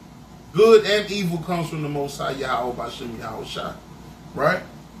balance. Good and evil comes from the Most High, Yahweh Bashem Yahweh Shai. Right?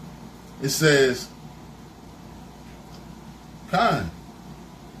 It says, kind.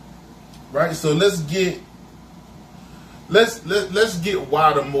 Right? So let's get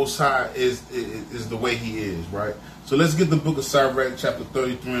why the Most High is the way he is, right? So let's get the book of Sirach, chapter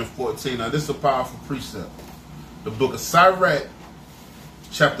 33 and 14. Now this is a powerful precept. The book of Sirach,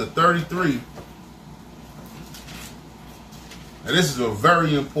 chapter 33. And this is a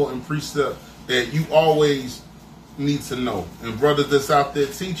very important precept that you always need to know. And brothers that's out there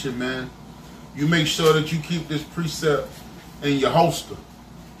teaching, man, you make sure that you keep this precept in your holster.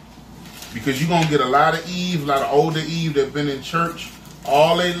 Because you're going to get a lot of Eve, a lot of older Eve that been in church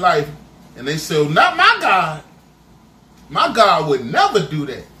all their life. And they say, well, not my God. My God would never do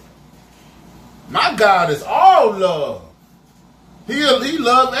that. My God is all love. He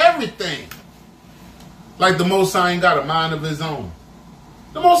love everything. Like the Most High ain't got a mind of his own.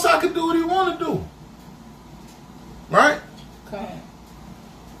 The Most High can do what he want to do. Right? Okay.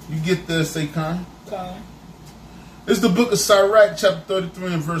 You get this, say kind? Okay. It's the book of Sirach, chapter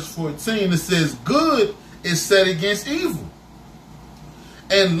 33 and verse 14. It says, good is set against evil,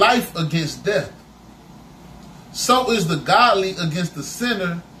 and life against death. So is the godly against the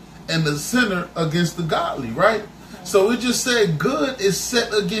sinner, and the sinner against the godly, right? So it just said good is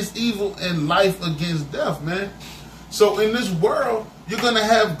set against evil and life against death, man. So in this world, you're going to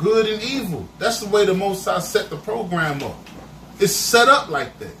have good and evil. That's the way the Most High set the program up. It's set up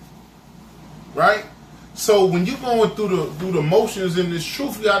like that, right? So when you're going through the motions in this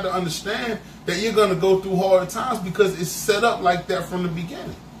truth, you have to understand that you're going to go through hard times because it's set up like that from the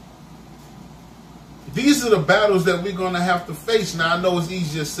beginning. These are the battles that we're going to have to face. Now, I know it's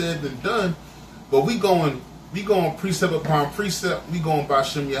easier said than done, but we going precept upon precept. We going by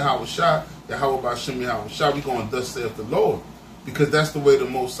Shem Yahweh Shai, Yahweh by Shem Yahweh Shai. We going thus saith the Lord, because that's the way the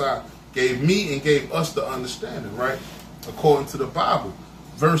Most High gave me and gave us the understanding, right? According to the Bible.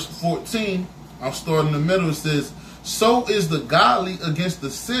 Verse 14, I'll start in the middle. It says, so is the godly against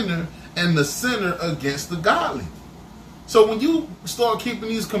the sinner, and the sinner against the godly. So when you start keeping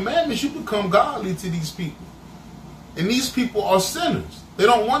these commandments, you become godly to these people. And these people are sinners. They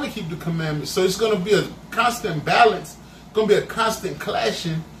don't want to keep the commandments. So it's going to be a constant balance. It's going to be a constant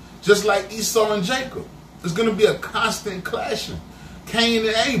clashing, just like Esau and Jacob. It's going to be a constant clashing. Cain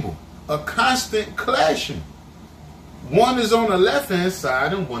and Abel, a constant clashing. One is on the left-hand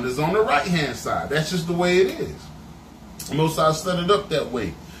side and one is on the right-hand side. That's just the way it is. Most High set it up that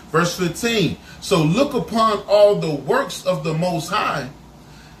way. Verse 15. So look upon all the works of the Most High,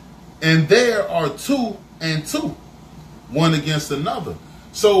 and there are 2 and 2, one against another.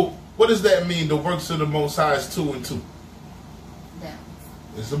 So what does that mean? The works of the Most High is 2 and 2. Yeah.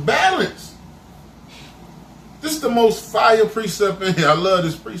 It's a balance. This is the most fire precept in here. I love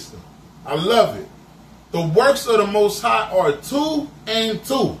this precept. I love it. The works of the Most High are 2 and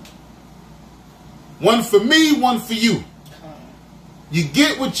 2. One for me, one for you. You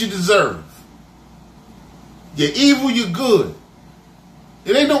get what you deserve. You're evil, you're good.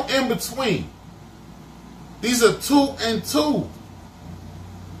 It ain't no in between. These are 2 and 2.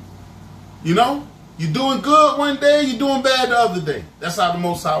 You know? You're doing good one day, you're doing bad the other day. That's how the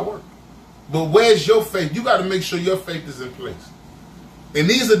Most High works. But where's your faith? You got to make sure your faith is in place. And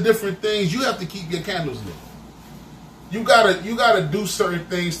these are different things. You have to keep your candles lit. You gotta do certain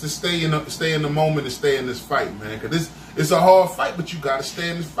things to stay in the moment and stay in this fight, man. Because it's a hard fight, but you gotta stay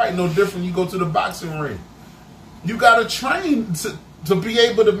in this fight. No different. You go to the boxing ring. You gotta train to be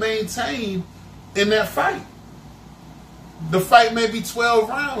able to maintain in that fight. The fight may be 12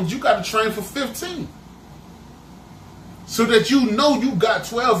 rounds. You gotta train for 15, so that you know you got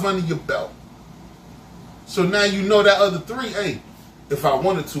 12 under your belt. So now you know that other 3. Hey, if I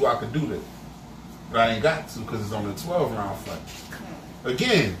wanted to, I could do that. But I ain't got to, because it's on a 12-round fight.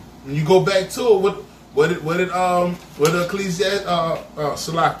 Again, when you go back to it, what did Ecclesiastes,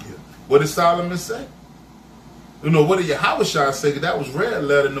 Salakia, what did Solomon say? You know, what did Yahweh Shai say? That was red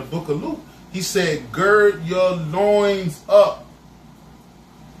letter in the book of Luke. He said, gird your loins up.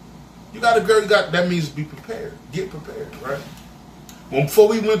 You got to gird, that means be prepared. Get prepared, right? When before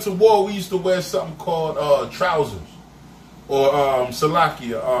we went to war, we used to wear something called trousers, or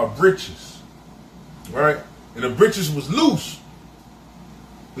Salakia, breeches. Right? And the breeches was loose.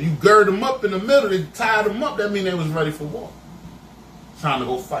 When you gird them up in the middle, they tied them up, that means they was ready for war. Time to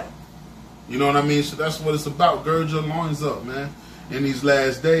go fight. You know what I mean? So that's what it's about. Gird your loins up, man, in these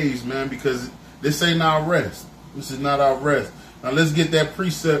last days, man, because this ain't our rest. This is not our rest. Now let's get that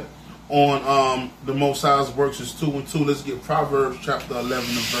precept on the Most High's works is 2 and 2. Let's get Proverbs chapter 11 and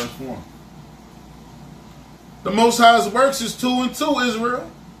verse 1. The Most High's works is 2 and 2,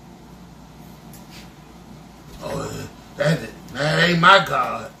 Israel. Oh, that ain't my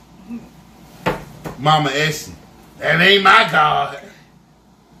God. Mama Essie, that ain't my God.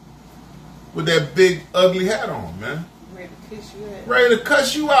 With that big ugly hat on, man. Ready to cuss you out. Ready to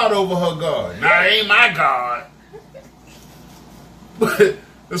cuss you out over her God. Nah, that ain't my God. But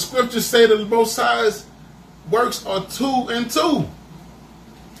the scriptures say that the Most High's works are 2 and 2.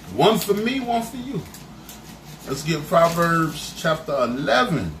 One for me, one for you. Let's get Proverbs chapter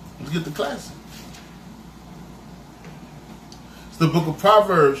 11. Let's get the classic. It's the book of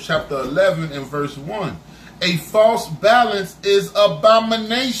Proverbs chapter 11 and verse 1. A false balance is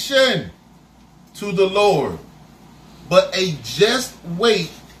abomination to the Lord, but a just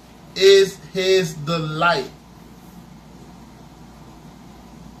weight is his delight.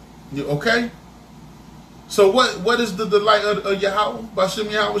 You okay? So what is the delight of Yahweh?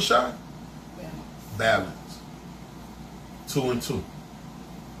 Bashem Yahweh Shai? Balance. 2 and 2.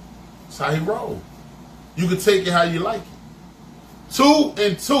 That's how he roll. You can take it how you like it. 2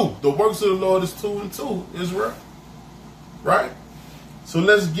 and 2. The works of the Lord is 2 and 2, Israel. Right? So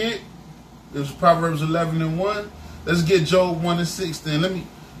let's get, it was Proverbs 11 and 1. Let's get Job 1 and 6 then. Let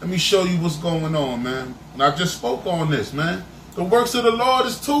me show you what's going on, man. And I just spoke on this, man. The works of the Lord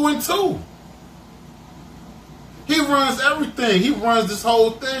is 2 and 2. He runs everything. He runs this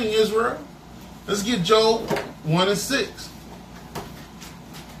whole thing, Israel. Let's get Job 1 and 6.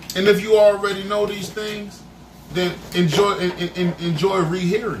 And if you already know these things, then enjoy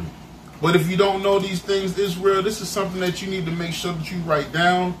rehearing. But if you don't know these things, Israel, this is something that you need to make sure that you write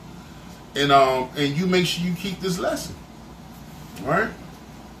down, and you make sure you keep this lesson. All right?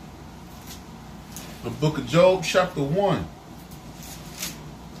 The book of Job, chapter 1,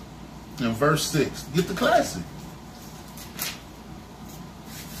 and verse 6. Get the classic.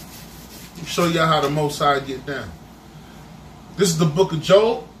 Show y'all how the Most High get down. This is the book of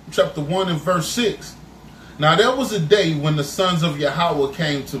Job, chapter 1 and verse 6. Now there was a day when the sons of Yahweh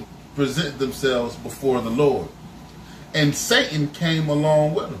came to present themselves before the Lord, and Satan came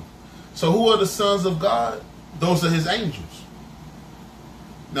along with them. So who are the sons of God? Those are his angels.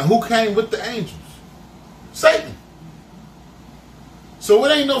 Now who came with the angels? Satan. So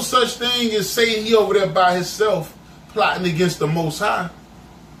it ain't no such thing as saying he over there by himself plotting against the Most High,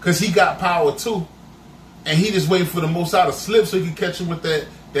 because he got power too. And he just waiting for the Most High to slip so he can catch him with that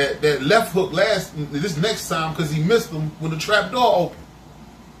left hook this next time, because he missed him when the trap door opened.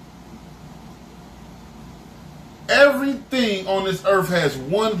 Everything on this earth has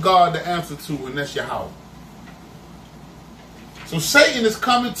one God to answer to, and that's Yahweh. So Satan is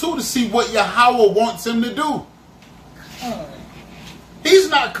coming too to see what Yahweh wants him to do. He's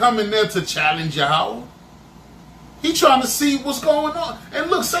not coming there to challenge Yahweh. He's trying to see what's going on. And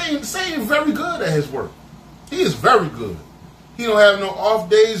look, Satan very good at his work. He is very good. He don't have no off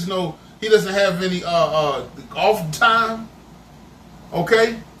days. He doesn't have any off time.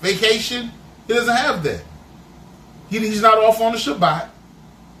 Okay, vacation. He doesn't have that. He's not off on the Shabbat,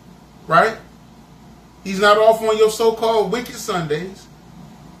 right? He's not off on your so-called wicked Sundays.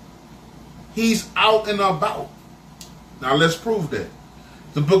 He's out and about. Now let's prove that.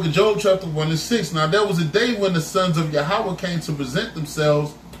 The book of Job, chapter 1 and 6. Now there was a day when the sons of Yahweh came to present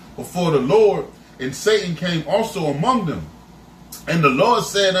themselves before the Lord, and Satan came also among them. And the Lord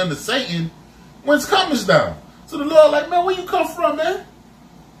said unto Satan, whence comest thou? So the Lord like, man, where you come from, man?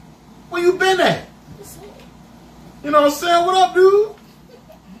 Where you been at? You know what I'm saying? What up, dude?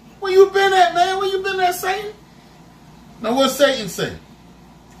 Where you been at, man? Where you been at, Satan? Now what Satan say?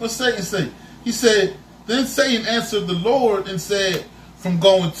 What Satan say? He said, then Satan answered the Lord and said, from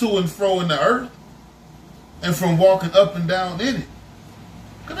going to and fro in the earth, and from walking up and down in it.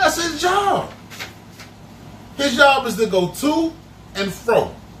 Because that's his job. His job is to go to and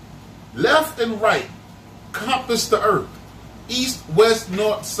fro, left and right, compass the earth, east, west,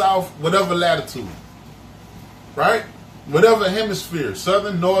 north, south, whatever latitude, right? Whatever hemisphere,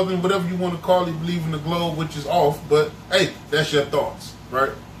 southern, northern, whatever you want to call it, believe in the globe, which is off, but hey, that's your thoughts,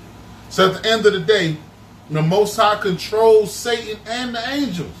 right? So at the end of the day, the Most High controls Satan and the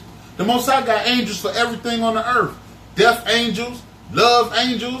angels. The Most High got angels for everything on the earth. Death angels, love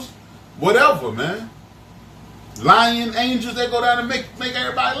angels, whatever, man. Lion angels, they go down and make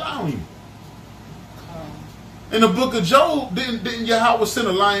everybody lie on you. In the book of Job, didn't Yahweh send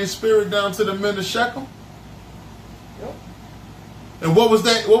a lion spirit down to the men of Shechem? Yep. And what was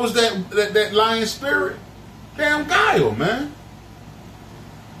that lion spirit? Damn guile, man.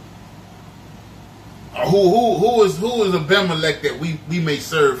 Who is Abimelech that we may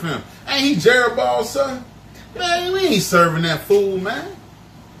serve him? Ain't he Jeroboam's son? Man, we ain't serving that fool, man.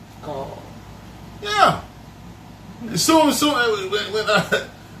 God. Yeah.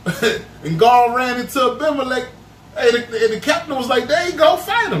 And God ran into Abimelech, hey, the captain was like, there you go,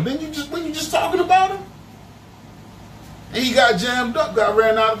 fight him. When you just talking about him? And he got jammed up, got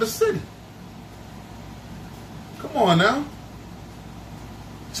ran out of the city. Come on now.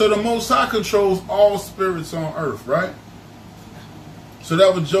 So the Most High controls all spirits on earth, right? So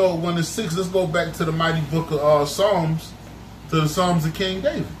that was Job 1:6. Let's go back to the mighty book of Psalms, to the Psalms of King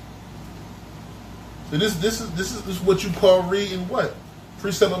David. So this is what you call reading what?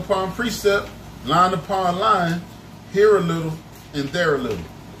 Precept upon precept, line upon line, here a little and there a little.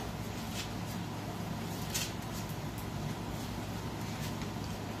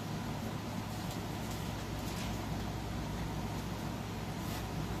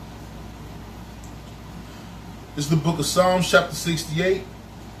 It's the book of Psalms, chapter 68,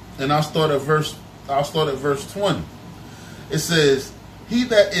 and I'll start at verse 20. It says, "He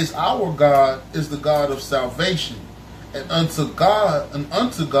that is our God is the God of salvation, and unto God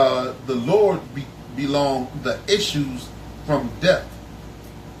the Lord belong the issues from death."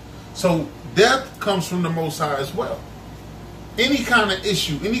 So death comes from the Most High as well. Any kind of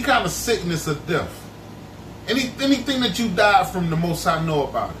issue, any kind of sickness or death, anything that you die from, the Most High know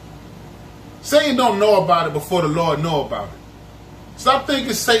about it. Satan don't know about it before the Lord know about it. Stop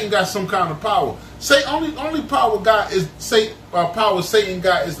thinking Satan got some kind of power. Say only power God is power Satan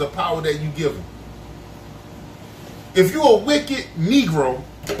got is the power that you give him. If you're a wicked Negro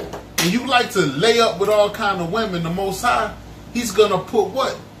and you like to lay up with all kind of women, the Most High, he's gonna put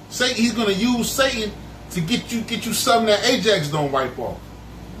what? He's gonna use Satan to get you something that Ajax don't wipe off.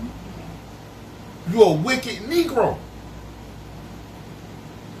 You're a wicked Negro.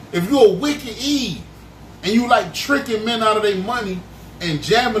 If you're a wicked Eve and you like tricking men out of their money and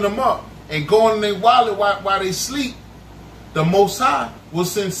jamming them up and going in their wallet while they sleep, the Most High will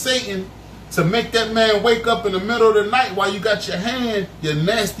send Satan to make that man wake up in the middle of the night while you got your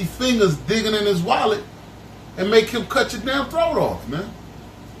nasty fingers digging in his wallet, and make him cut your damn throat off, man.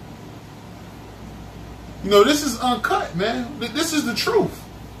 You know, this is uncut, man. This is the truth.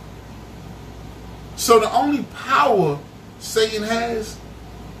 So the only power Satan has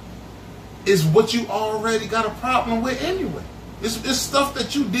is what you already got a problem with anyway. It's stuff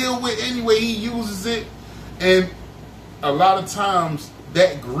that you deal with anyway. He uses it, and a lot of times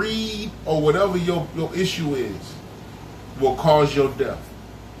that greed or whatever your issue is will cause your death.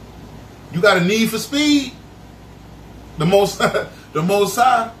 You got a need for speed? The Most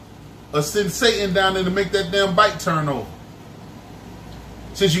High will send Satan down there to make that damn bike turn over.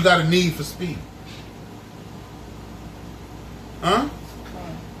 Since you got a need for speed. Huh?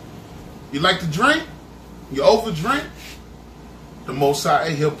 You like to drink? You over drink? The Most High,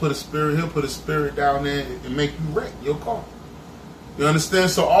 he'll put a spirit down there and make you wreck your car. You understand?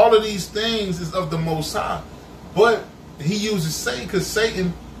 So all of these things is of the Most High. But he uses Satan because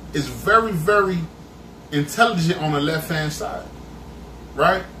Satan is very, very intelligent on the left-hand side.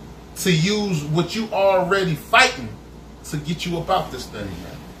 Right? To use what you already fighting to get you up out this thing,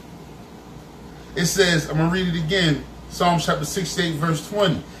 man. It says, I'm going to read it again. Psalms chapter 68, verse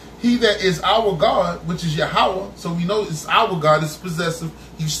 20. "He that is our God," which is Yahweh, so we know it's our God, it's possessive.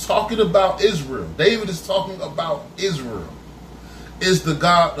 He's talking about Israel. David is talking about Israel. "Is the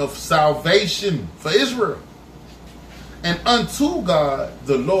God of salvation for Israel. And unto God,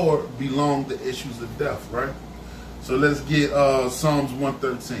 the Lord, belong the issues of death," right? So let's get Psalms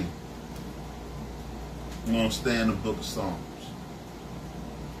 113. We're going to stay in the book of Psalms.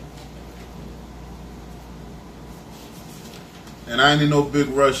 And I ain't in no big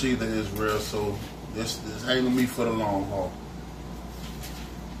rush either, Israel, so this hang with me for the long haul.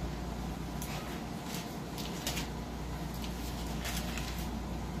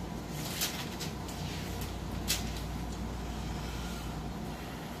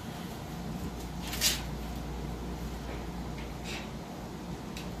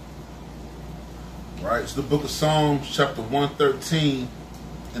 Right, it's the book of Psalms, chapter 113,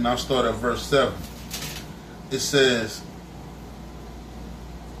 and I'll start at verse 7. It says,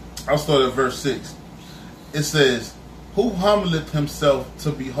 I'll start at verse 6. It says, "Who humbleth himself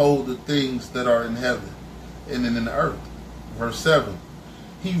to behold the things that are in heaven and in the earth?" Verse 7.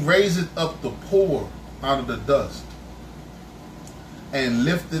 "He raiseth up the poor out of the dust, and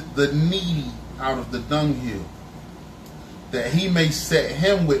lifteth the needy out of the dunghill, that he may set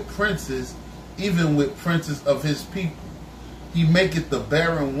him with princes, even with princes of his people. He maketh the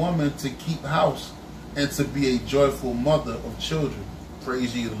barren woman to keep house, and to be a joyful mother of children.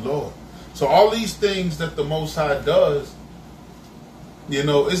 Praise ye the Lord." So all these things that the Most High does, you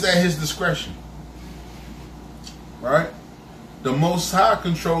know, is at his discretion. Right? The Most High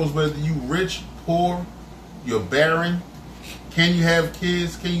controls whether you rich, poor, You're barren. Can you have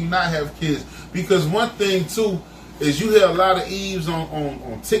kids? Can you not have kids? Because one thing too is you hear a lot of Eves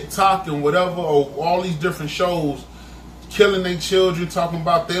on TikTok and whatever, or all these different shows killing their children, talking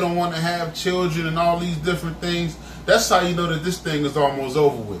about they don't want to have children and all these different things. That's how you know that this thing is almost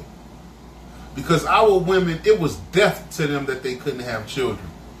over with. Because our women, it was death to them that they couldn't have children.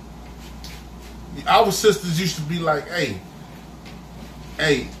 Our sisters used to be like, hey,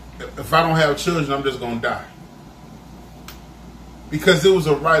 if I don't have children, I'm just going to die. Because it was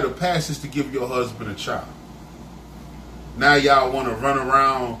a rite of passage to give your husband a child. Now y'all want to run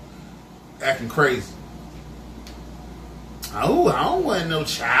around acting crazy. Oh, I don't want no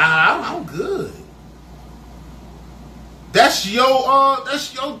child. I'm good. That's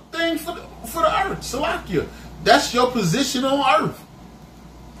your thing for the earth, Salakia. That's your position on earth.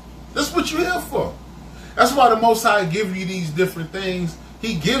 That's what you're here for. That's why the Most High gives you these different things.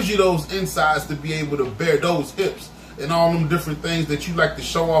 He gives you those insides to be able to bear those hips and all them different things that you like to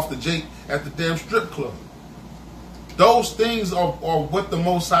show off the Jake at the damn strip club. Those things are what the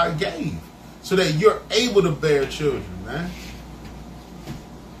Most High gave, so that you're able to bear children, man.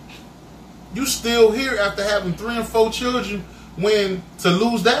 You still here after having 3 and 4 children, when to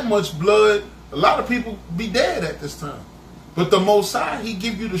lose that much blood, a lot of people be dead at this time. But the Most High, He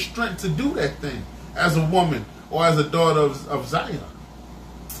give you the strength to do that thing as a woman or as a daughter of Zion.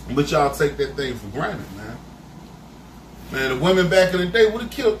 But y'all take that thing for granted, man. Man, the women back in the day would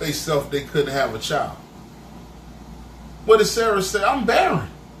have killed themselves if they couldn't have a child. What did Sarah say? I'm barren.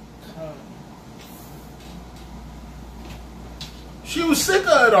 She was sick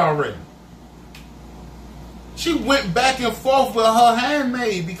of it already. She went back and forth with her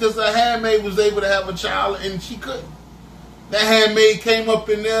handmaid because her handmaid was able to have a child and she couldn't. That handmaid came up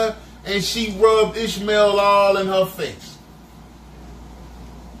in there and she rubbed Ishmael all in her face.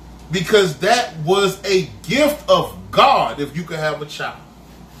 Because that was a gift of God if you could have a child.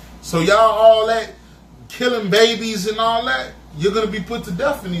 So y'all all that killing babies and all that, you're going to be put to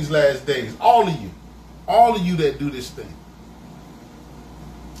death in these last days. All of you. All of you that do this thing.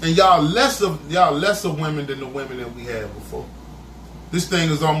 And y'all lesser women than the women that we had before. This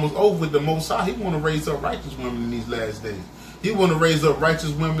thing is almost over with the Most High. He want to raise up righteous women in these last days. He want to raise up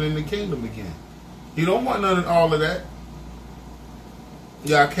righteous women in the kingdom again. He don't want none of all of that.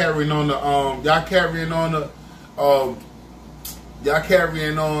 Y'all carrying on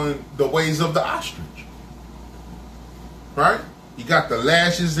the ways of the ostrich. Right? You got the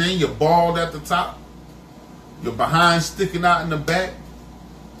lashes in, you're bald at the top, your behind sticking out in the back.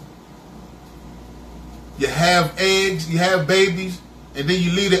 You have eggs, you have babies, and then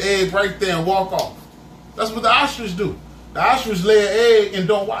you leave the egg right there and walk off. That's what the ostrich do. The ostrich lay an egg and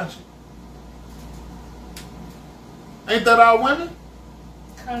don't watch it. Ain't that our women?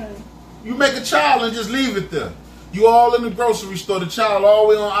 You make a child and just leave it there. You all in the grocery store, the child all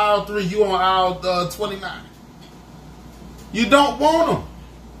the way on aisle 3, you on aisle 29. You don't want them.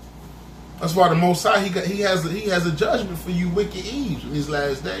 That's why the Most High, he has a judgment for you wicked Eves in these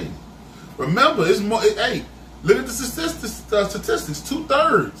last days. Remember, it's more. Hey, look at the statistics.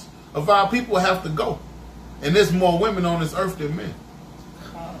 2/3 of our people have to go, and there's more women on this earth than men.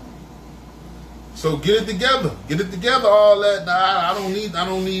 So get it together. Get it together. All that. Nah, I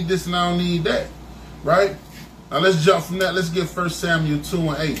don't need this and I don't need that. Right? Now let's jump from that. Let's get 1 Samuel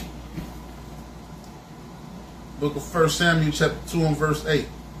 2:8. Book of 1 Samuel chapter 2 and verse 8.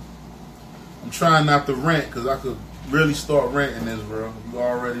 I'm trying not to rant because I could really start ranting this, bro. You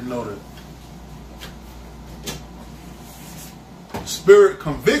already know that. The Spirit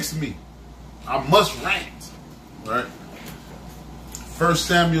convicts me. I must rant. Right? 1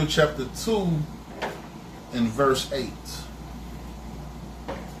 Samuel chapter 2 and verse 8.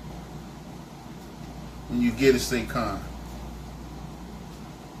 When you get it, say kind.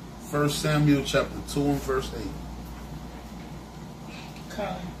 1 Samuel chapter 2 and verse 8.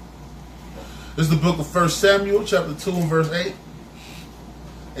 Kind. This is the book of 1 Samuel chapter 2 and verse 8.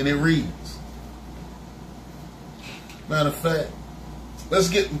 And it reads. Matter of fact, I'm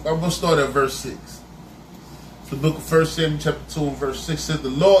going to start at verse 6. It's the book of 1 Samuel chapter 2 and verse 6 says, the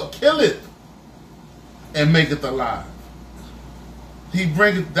Lord killeth and maketh alive. He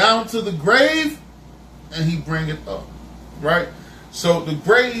bringeth down to the grave and he bringeth up. Right? So the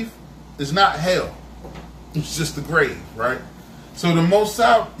grave is not hell. It's just the grave, right? So the Most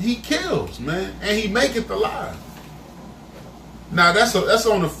High, he kills, man, and he maketh alive. Now that's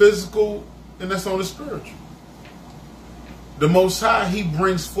on the physical and that's on the spiritual. The Most High, he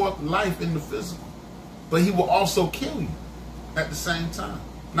brings forth life in the physical, but he will also kill you at the same time.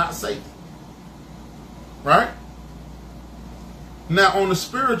 Not Satan. Right? Now on the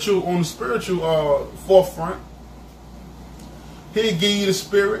spiritual forefront, he'll give you the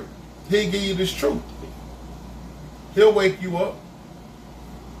spirit. He'll give you this truth. He'll wake you up.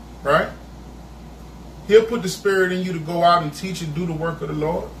 Right? He'll put the spirit in you to go out and teach and do the work of the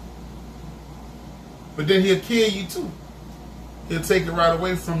Lord. But then he'll kill you too. He'll take it right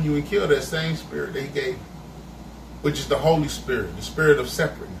away from you and kill that same spirit that he gave you, which is the Holy Spirit, the spirit of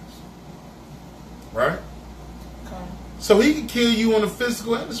separateness. Right? Okay. So he can kill you on the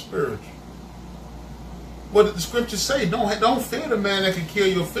physical and the spiritual. What did the scriptures say? Don't fear the man that can kill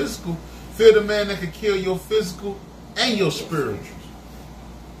your physical. Fear the man that can kill your physical and your spiritual.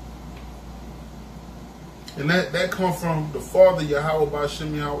 And that come from the Father Yahweh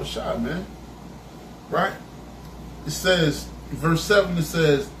B'Shem Yahweh Shai, man. Right? It says, verse 7, it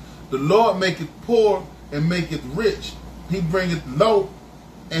says, the Lord maketh poor and maketh rich. He bringeth low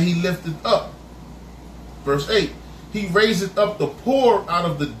and he lifteth up. Verse 8, he raiseth up the poor out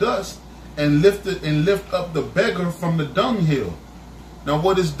of the dust and lift up the beggar from the dunghill. Now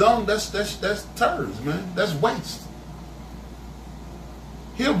what is dung? That's turds, man. That's waste.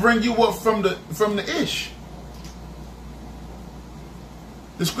 He'll bring you up from the ish.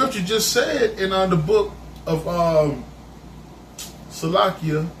 The scripture just said in the book of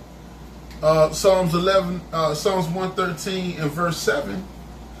Salakia, Psalms 113 and verse 7,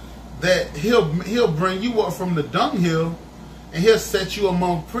 that he'll bring you up from the dunghill and he'll set you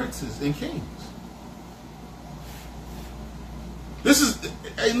among princes and kings.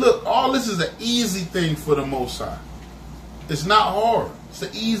 Hey look, all this is an easy thing for the Most High. It's not hard. It's an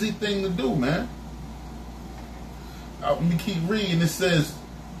easy thing to do, man. Let me keep reading. It says,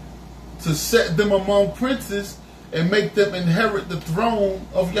 to set them among princes and make them inherit the throne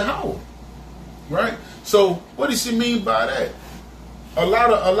of Yahweh. Right? So what does she mean by that? A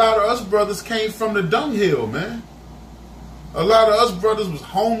lot of us brothers came from the dunghill, man. A lot of us brothers was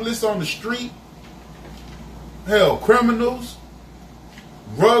homeless on the street. Hell, criminals,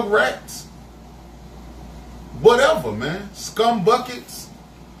 rug rats, whatever, man. Scum buckets,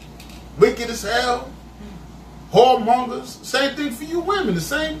 wicked as hell, whoremongers. Same thing for you women, the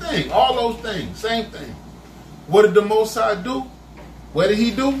same thing. All those things, same thing. What did the Most High do? What did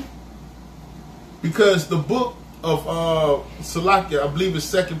he do? Because the book of Salakia, I believe it's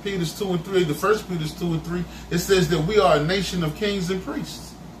 2 Peter 2 and 3, the 1 Peter 2 and 3, it says that we are a nation of kings and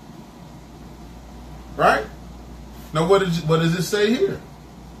priests. Right? Now what does it say here?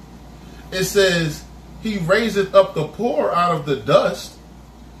 It says, he raiseth up the poor out of the dust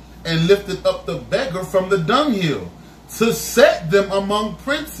and lifted up the beggar from the dunghill, to set them among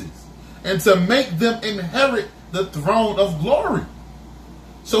princes and to make them inherit the throne of glory.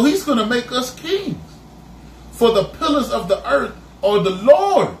 So he's going to make us kings. For the pillars of the earth are the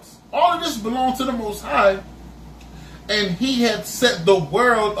Lord's. All of this belongs to the Most High. And he had set the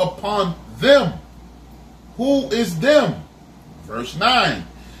world upon them. Who is them? Verse 9.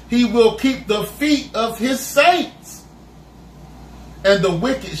 He will keep the feet of his saints. And the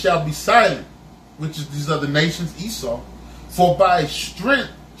wicked shall be silent, which is these other nations, Esau. For by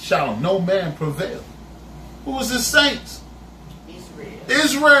strength shall no man prevail. Who is his saints?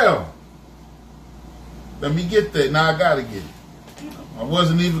 Israel. Let me get that. Now I gotta get it. I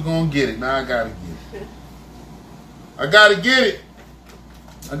wasn't even gonna get it. Now I gotta get it. I gotta get it.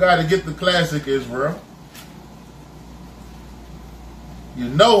 I gotta get the classic Israel. You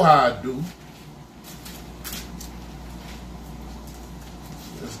know how I do.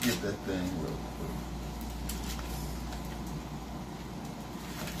 Let's get that thing real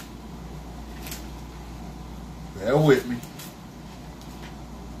quick. Bear with me.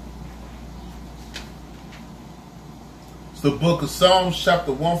 It's the book of Psalms,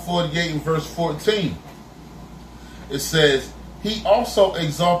 chapter 148 and verse 14. It says, he also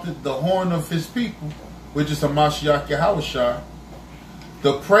exalted the horn of his people, which is Hamashiach Yahushua,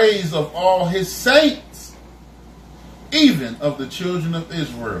 the praise of all his saints, even of the children of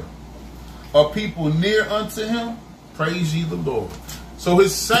Israel. A people near unto him, praise ye the Lord. So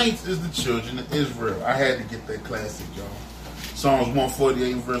his saints is the children of Israel. I had to get that classic, y'all. Psalms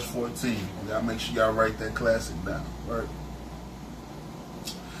 148 and verse 14. Y'all make sure y'all write that classic down. Right?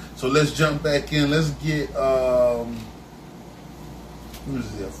 So let's jump back in. Let's get who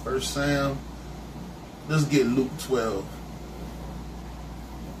is that? First Sam. Let's get Luke 12.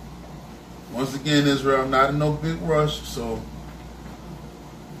 Once again, Israel, not in no big rush, so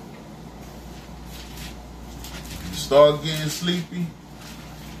you start getting sleepy,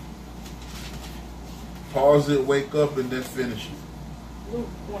 pause it, wake up, and then finish it. Luke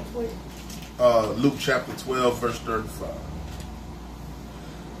 1:20. Luke chapter 12, verse 35.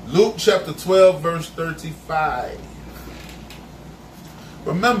 Luke chapter 12, verse 35.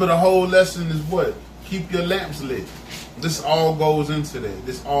 Remember, the whole lesson is what? Keep your lamps lit. This all goes into that.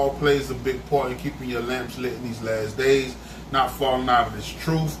 This all plays a big part in keeping your lamps lit in these last days, not falling out of this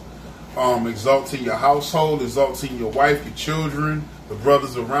truth, exalting your household, exalting your wife, your children, the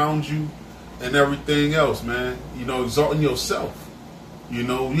brothers around you, and everything else, man. You know, exalting yourself. You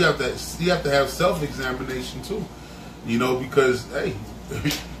know, you have to have self-examination too. You know, because hey,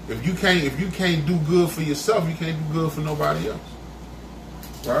 if you can't do good for yourself, you can't do good for nobody else.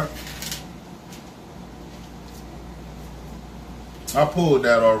 Right? I pulled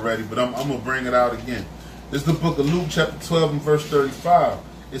that already, but I'm gonna bring it out again. This is the book of Luke, chapter 12 and verse 35.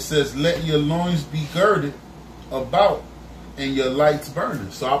 It says, "Let your loins be girded about, and your lights burning."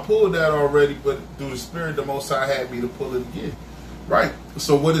 So I pulled that already, but through the Spirit, the Most High had me to pull it again. Right?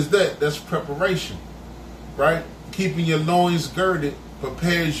 So what is that? That's preparation. Right? Keeping your loins girded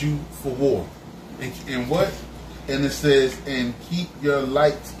prepares you for war. And what? And it says, "And keep your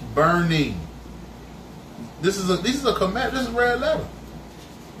lights burning." This is a command. This is a red letter,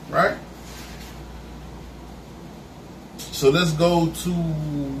 right? So let's go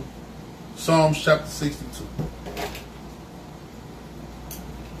to Psalms chapter 62.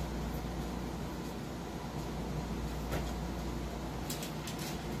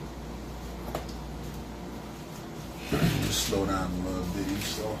 Just slow down a little bit,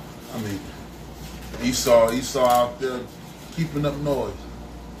 Esau out there keeping up noise.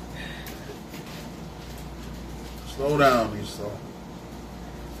 Slow down, Esau.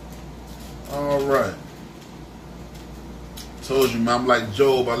 All right. Told you, man, I'm like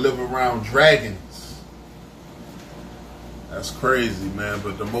Job. I live around dragons. That's crazy, man.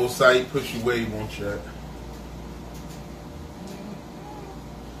 But the Most High, He push you where He wants you at.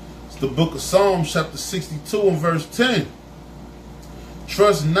 It's the book of Psalms, chapter 62 and verse 10.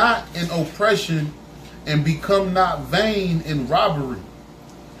 "Trust not in oppression, and become not vain in robbery.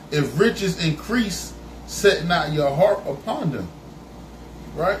 If riches increase, set not your heart upon them."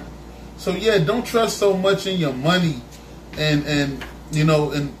 Right? So yeah, don't trust so much in your money, and you know,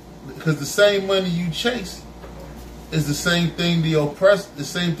 and because the same money you chase is the same thing the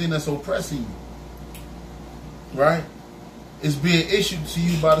same thing that's oppressing you. Right? It's being issued to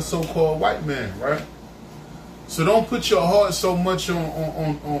you by the so-called white man, right? So don't put your heart so much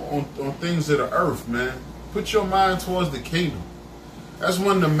on things of the earth, man. Put your mind towards the kingdom. That's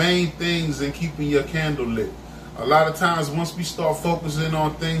one of the main things in keeping your candle lit. A lot of times, once we start focusing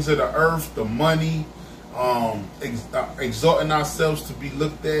on things of the earth, the money, exalting ourselves to be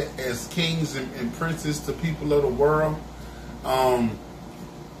looked at as kings and princes to people of the world,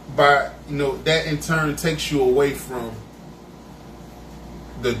 that in turn takes you away from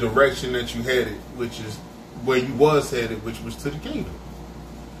the direction that you headed, which is where you was headed, which was to the kingdom.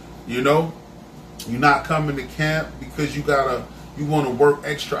 You know, you're not coming to camp because you want to work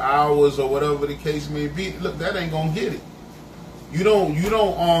extra hours or whatever the case may be. Look, that ain't gonna get it. You don't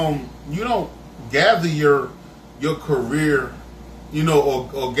gather your career,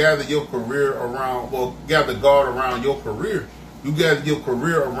 or gather your career around, or gather God around your career. You gather your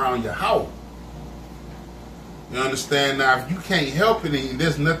career around your house. You understand? Now, if you can't help it and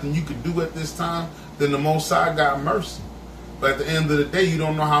there's nothing you can do at this time, then the Most High got mercy. But at the end of the day, you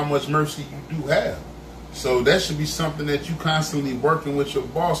don't know how much mercy you do have. So that should be something that you constantly working with your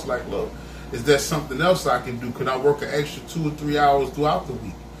boss. Like, look, is there something else I can do? Can I work an extra 2 or 3 hours throughout the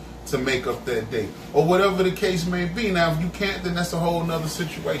week to make up that day? Or whatever the case may be. Now, if you can't, then that's a whole nother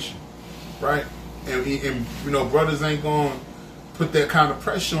situation. Right? And brothers ain't going to put that kind of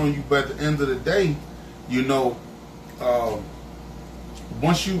pressure on you. But at the end of the day,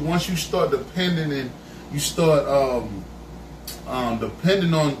 once you start depending and you start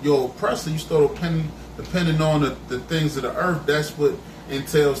depending on your oppressor, you start depending on the things of the earth. That's what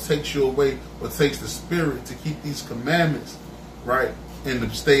takes you away, or takes the spirit to keep these commandments, right, and to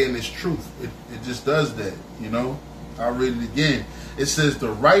stay in this truth. It just does that, I'll read it again. It says, "The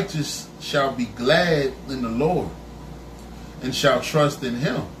righteous shall be glad in the Lord, and shall trust in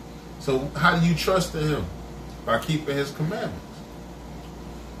Him." So how do you trust in Him? By keeping His commandments,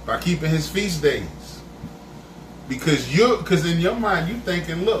 by keeping His feast days. Because in your mind you're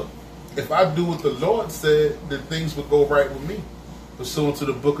thinking, look, if I do what the Lord said, then things would go right with me. Pursuant to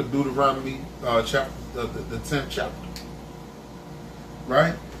the book of Deuteronomy, chapter the 10th chapter.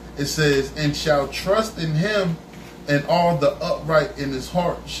 Right? It says, "And shall trust in Him, and all the upright in his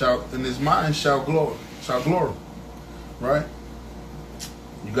heart in his mind shall glory. Right?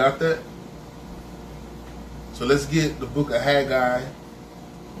 You got that? So let's get the book of Haggai,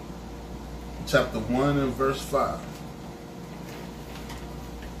 chapter 1 and verse 5.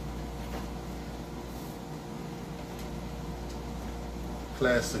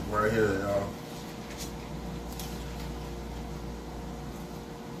 classic right here, y'all.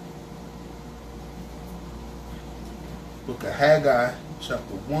 Book of Haggai,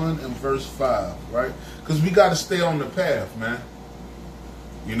 chapter 1 and verse 5, right? Because we got to stay on the path, man.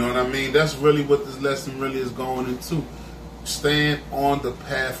 You know what I mean? That's really what this lesson really is going into. Staying on the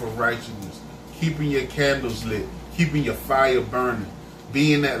path of righteousness. Keeping your candles lit. Keeping your fire burning.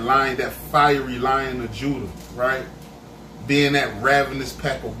 Being that lion, that fiery lion of Judah, right? Being that ravenous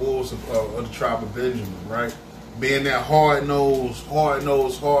pack of wolves of the tribe of Benjamin, right? Being that hard-nosed,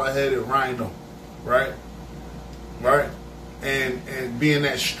 hard-headed rhino, right? Right? And being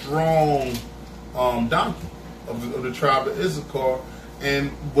that strong donkey of the tribe of Issachar,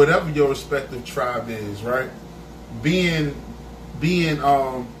 and whatever your respective tribe is, right? Being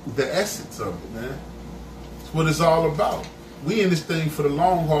the essence of it, man. It's what it's all about. We in this thing for the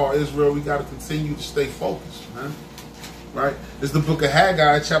long haul, Israel. We got to continue to stay focused, man. Right? It's the book of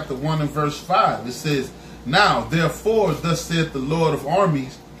Haggai, chapter 1 and verse 5. It says, "Now, therefore, thus saith the Lord of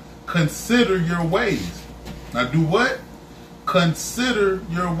armies, consider your ways." Now, do what? Consider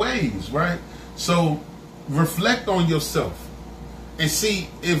your ways, right? So, reflect on yourself and see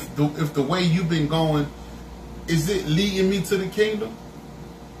if the way you've been going, is it leading me to the kingdom,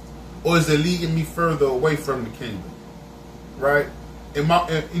 or is it leading me further away from the kingdom? Right?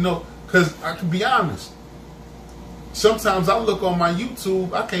 Because I can be honest. Sometimes I look on my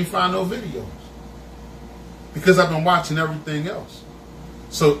YouTube, I can't find no videos because I've been watching everything else.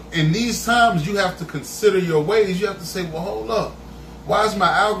 So in these times, you have to consider your ways. You have to say, well, hold up. Why is my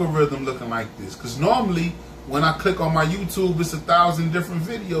algorithm looking like this? Because normally when I click on my YouTube, it's 1,000 different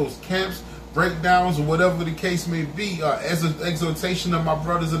videos, camps, breakdowns, or whatever the case may be, as an exhortation of my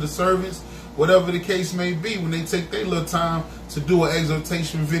brothers of the servants, whatever the case may be. When they take their little time to do an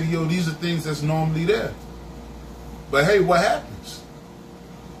exhortation video, these are things that's normally there. But hey, what happens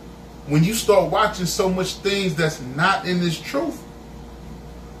when you start watching so much things that's not in this truth?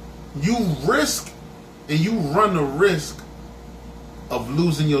 You risk, and you run the risk of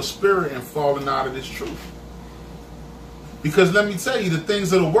losing your spirit and falling out of this truth. Because let me tell you, the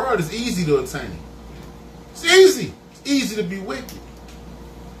things of the world is easy to attain. It's easy. It's easy to be wicked.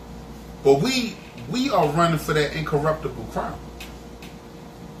 But we are running for that incorruptible crown.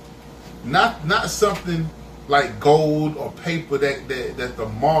 Not something like gold or paper that the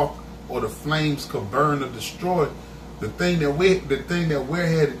moth or the flames could burn or destroy. The thing that we're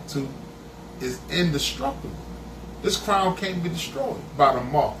headed to is indestructible. This crown can't be destroyed by the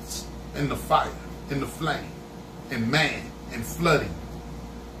moths and the fire and the flame and man and flooding.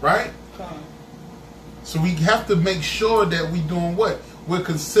 Right? So we have to make sure that we're doing what? We're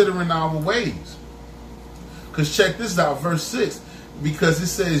considering our ways. Because check this out, verse 6. Because it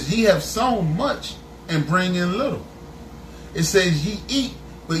says, ye have sown much and bring in little. It says, ye eat,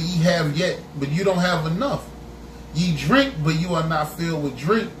 but you don't have enough. Ye drink, but you are not filled with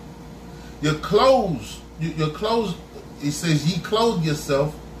drink. Your clothes, it says, ye clothe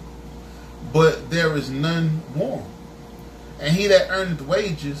yourself, but there is none warm. And he that earneth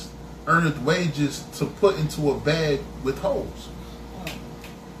wages to put into a bag with holes.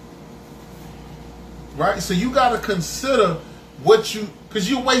 Right? So you got to consider because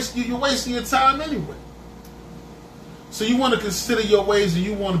you're wasting your time anyway. So you want to consider your ways, and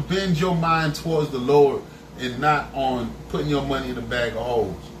you want to bend your mind towards the Lord and not on putting your money in a bag of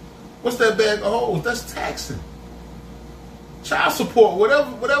holes. What's that bag of holes? That's taxing. Child support,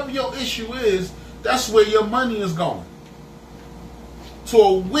 whatever your issue is, that's where your money is going. To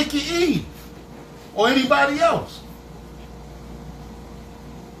a wicked Eve or anybody else.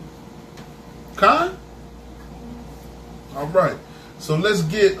 Con? All right. So let's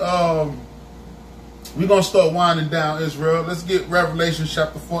get we're going to start winding down, Israel. Let's get Revelation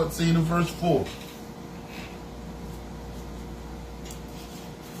chapter 14 and verse 4.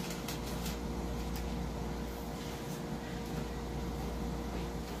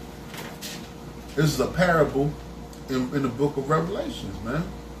 This is a parable in the book of Revelations, man.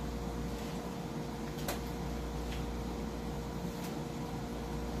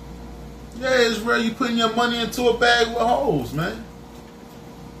 Yeah, Israel, you putting your money into a bag with holes, man.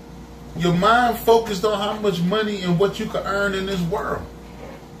 Your mind focused on how much money and what you can earn in this world.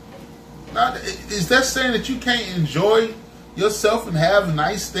 Now, is that saying that you can't enjoy yourself and have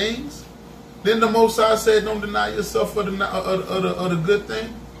nice things? Then the Most High said, don't deny yourself of the good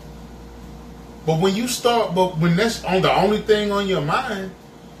thing. But when that's on the only thing on your mind,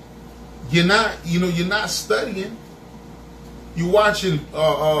 you're not studying. You're watching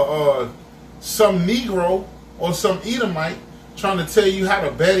some Negro or some Edomite trying to tell you how to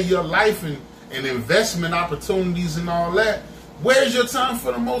better your life and investment opportunities and all that. Where's your time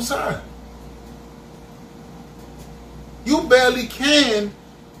for the Most High? You barely can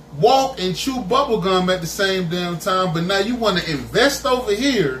walk and chew bubblegum at the same damn time, but now you want to invest over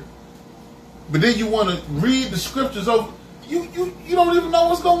here, but then you want to read the scriptures over. You don't even know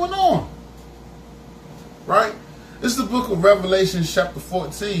what's going on. Right? This is the book of Revelation chapter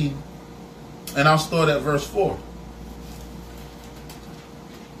 14, and I'll start at verse 4.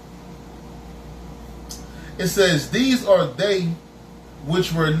 It says, "These are they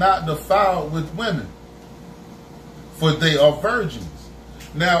which were not defiled with women, for they are virgins."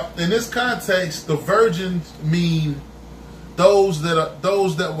 Now, in this context, the virgins mean those that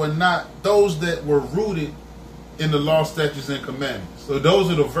were rooted in the law, statutes, and commandments. So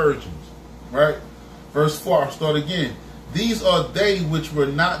those are the virgins, right? Verse 4, I'll start again. "These are they which were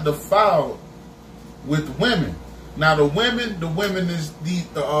not defiled with women." Now, the women is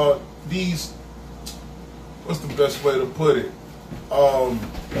these. What's the best way to put it?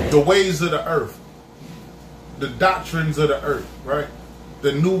 The ways of the earth, the doctrines of the earth, right?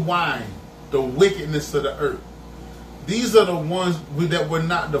 The new wine, the wickedness of the earth. These are the ones that were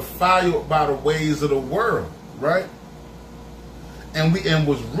not defiled by the ways of the world, right? And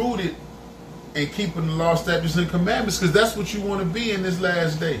was rooted in keeping the law, statutes, and commandments, because that's what you want to be in this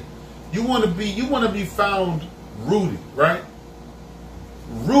last day. You want to be found rooted, right?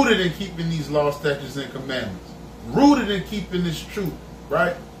 Rooted in keeping these law, statutes, and commandments. Rooted in keeping this truth,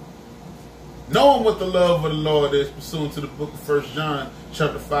 right? Knowing what the love of the Lord is, pursuant to the book of 1 John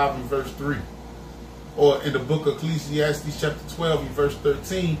chapter 5 and verse 3. Or in the book of Ecclesiastes chapter 12 and verse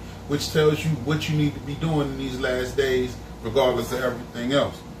 13, which tells you what you need to be doing in these last days, regardless of everything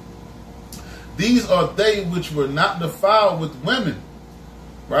else. "These are they which were not defiled with women,"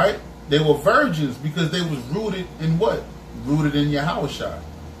 right? They were virgins because they was rooted in what? Rooted in Yahushua.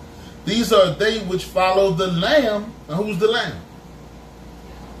 "These are they which follow the Lamb." And who's the Lamb?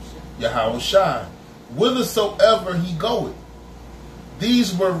 Yahushua. "Whithersoever he goeth.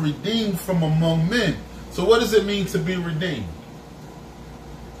 These were redeemed from among men." So what does it mean to be redeemed?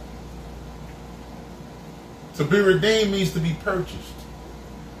 To be redeemed means to be purchased,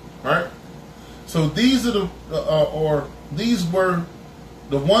 right? So these are these were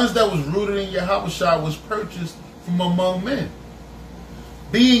the ones that was rooted in Yahushua, was purchased from among men,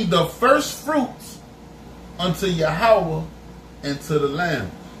 being the first fruits unto Yahweh and to the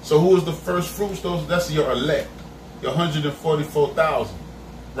Lamb. So who is the first fruits? That's your elect, your 144,000,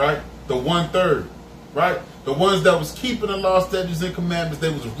 right? The 1/3, right? The ones that was keeping the law, statutes, and commandments. They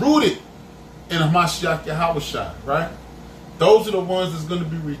was rooted in Hamashiach Yahushua, right? Those are the ones that's going to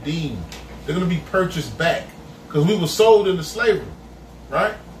be redeemed. They're going to be purchased back, because we were sold into slavery,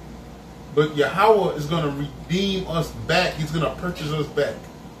 right? But Yahweh is going to redeem us back. He's going to purchase us back.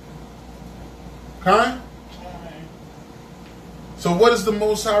 Okay? So what does the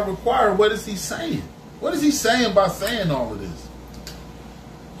Most High require? What is he saying? What is he saying by saying all of this?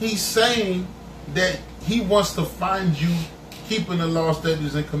 He's saying that he wants to find you keeping the law,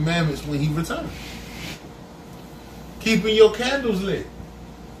 statutes, and commandments when he returns. Keeping your candles lit.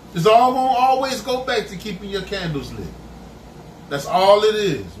 It's all going to always go back to keeping your candles lit. That's all it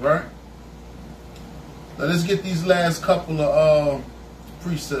is, right? Now let's get these last couple of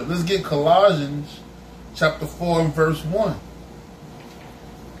precepts. Let's get Colossians chapter 4 and verse 1.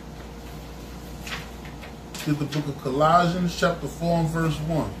 Get the book of Colossians chapter 4 and verse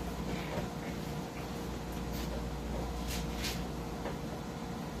 1.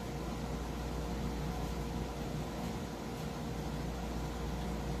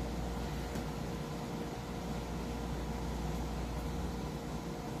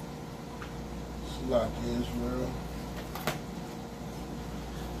 Like Israel.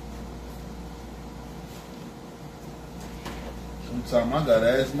 Sometimes I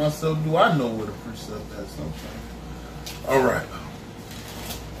gotta ask myself, do I know where the precept is? Sometimes. All right.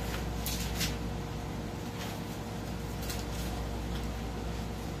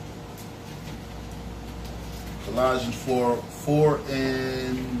 Colossians 4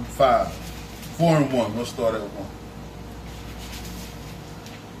 and 5. 4 and 1. Let's start at 1.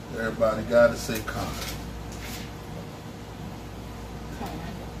 Everybody got to say "Con."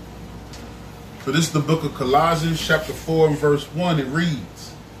 So this is the book of Colossians chapter 4 and verse 1. It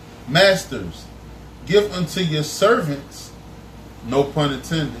reads, "Masters, give unto your servants," no pun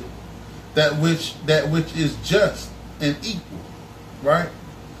intended, that which is just and equal," right?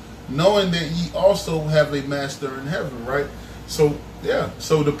 "Knowing that ye also have a master in heaven," right? So yeah,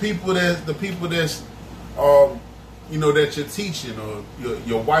 so the people that's that you're teaching, or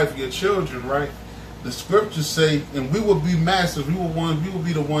your wife, your children, right? The scriptures say, and we will be masters. We will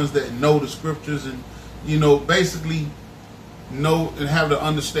be the ones that know the scriptures, and basically know and have the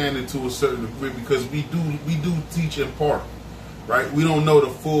understanding to a certain degree, because we do teach in part, right? We don't know the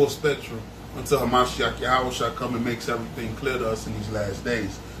full spectrum until Hamashiach Yahushua come and makes everything clear to us in these last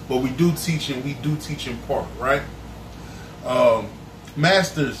days. But we do teach in part, right?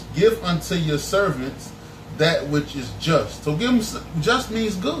 Masters, give unto your servants that which is just. So give them, just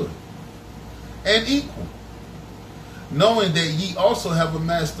means good and equal, knowing that ye also have a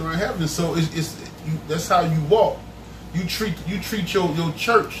master in heaven. So that's how you walk. You treat your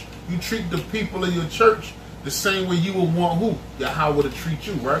church. You treat the people of your church the same way you would want who? Yahweh to treat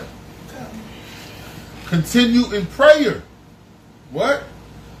you, right? Continue in prayer. What?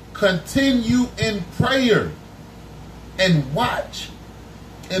 Continue in prayer and watch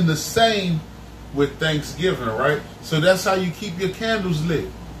in the same with thanksgiving, right? So that's how you keep your candles lit.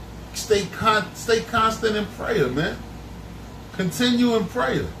 Stay constant in prayer, man. Continue in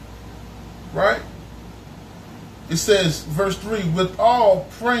prayer, right? It says, verse 3, with all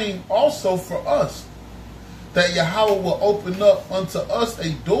praying also for us, that Yahweh will open up unto us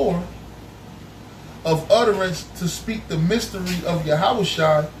a door of utterance to speak the mystery of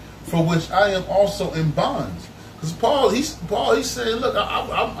Yahushua, for which I am also in bonds. Because Paul, he's saying, look,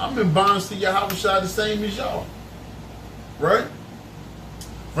 I'm in bonds to Yahushua the same as y'all. Right?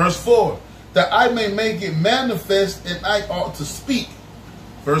 Verse 4, that I may make it manifest and I ought to speak.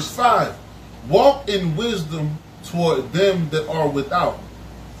 Verse 5, walk in wisdom toward them that are without,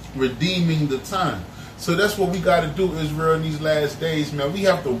 redeeming the time. So that's what we got to do, Israel, in these last days, man. We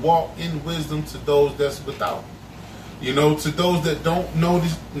have to walk in wisdom to those that's without. You know, to those that don't know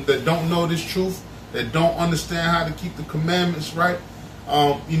this truth, that don't understand how to keep the commandments right.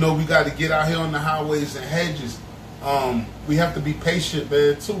 You know, we got to get out here on the highways and hedges. We have to be patient,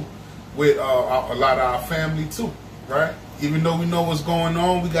 man, too, with a lot of our family too, right? Even though we know what's going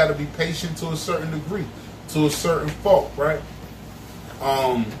on, we got to be patient to a certain degree, to a certain fault, right?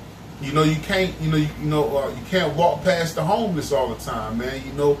 You know, you can't, you can't walk past the homeless all the time, man.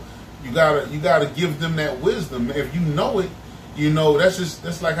 You know, you gotta give them that wisdom. If you know it, you know,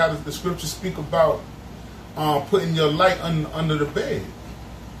 that's like how the scriptures speak about putting your light under the bed.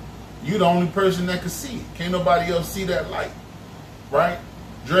 You the only person that can see it. Can't nobody else see that light, right?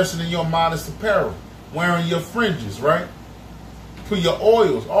 Dressing in your modest apparel, wearing your fringes, right? Put your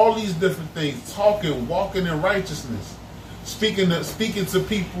oils, all these different things, talking, walking in righteousness, speaking to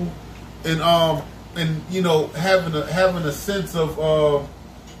people, and you know, having a sense of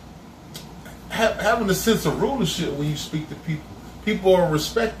having a sense of rulership when you speak to people. People will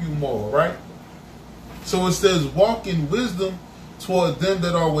respect you more, right? So it says, walk in wisdom toward them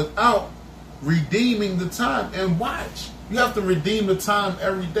that are without, redeeming the time. And watch. You have to redeem the time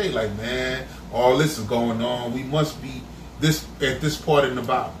every day. Like, man, all this is going on. We must be at this part in the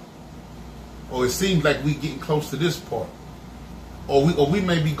Bible. Or it seems like we getting close to this part. Or we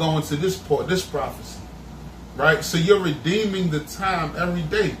may be going to this part, this prophecy. Right? So you're redeeming the time every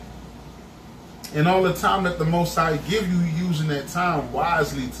day. And all the time that the Most High give you, you're using that time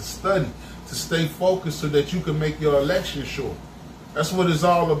wisely to study, to stay focused so that you can make your election sure. That's what it's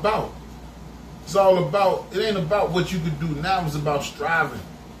all about. It's all about, it ain't about what you could do now, it's about striving.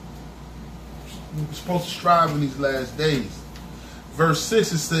 You're supposed to strive in these last days. Verse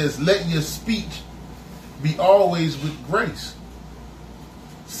 6, it says, let your speech be always with grace,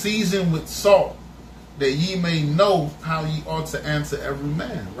 seasoned with salt, that ye may know how ye ought to answer every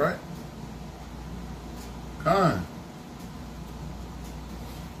man, right? Kind.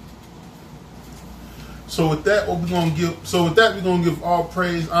 So with that, we're gonna give all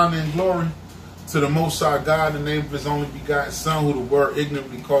praise, honor, and glory to the Most High God in the name of His only begotten Son, who the world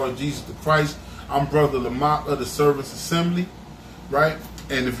ignorantly called Jesus the Christ. I'm Brother Lamak of TheServants Assembly, right?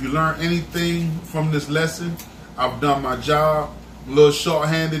 And if you learn anything from this lesson, I've done my job. A little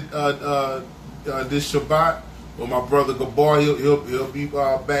short-handed this Shabbat, but my brother Gabar, he'll be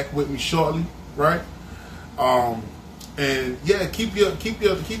back with me shortly, right? And yeah, keep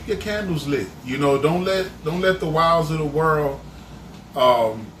your candles lit. You know, don't let the wiles of the world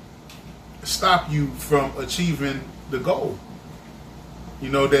stop you from achieving the goal. You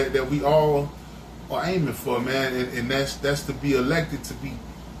know that we all are aiming for, man, and that's to be elected, to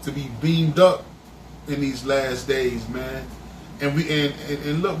be beamed up in these last days, man.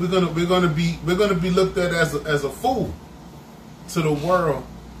 And look, we're gonna be looked at as a fool to the world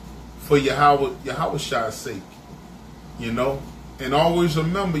for Yahweh's sake, you know. And always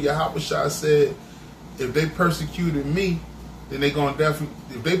remember, Yahweh said, if they persecuted me, then they gonna definitely.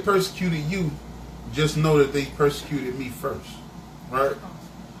 If they persecuted you, just know that they persecuted me first, right?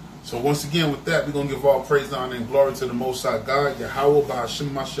 So once again, with that, we're gonna give all praise, honor, and glory to the Most High God, Yahweh, B'Hashem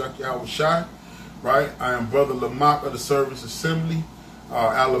Mashiach Yahweh Shai, right? I am Brother Lamak of the Servants Assembly,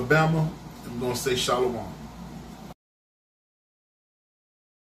 Alabama. I'm going to say Shalom.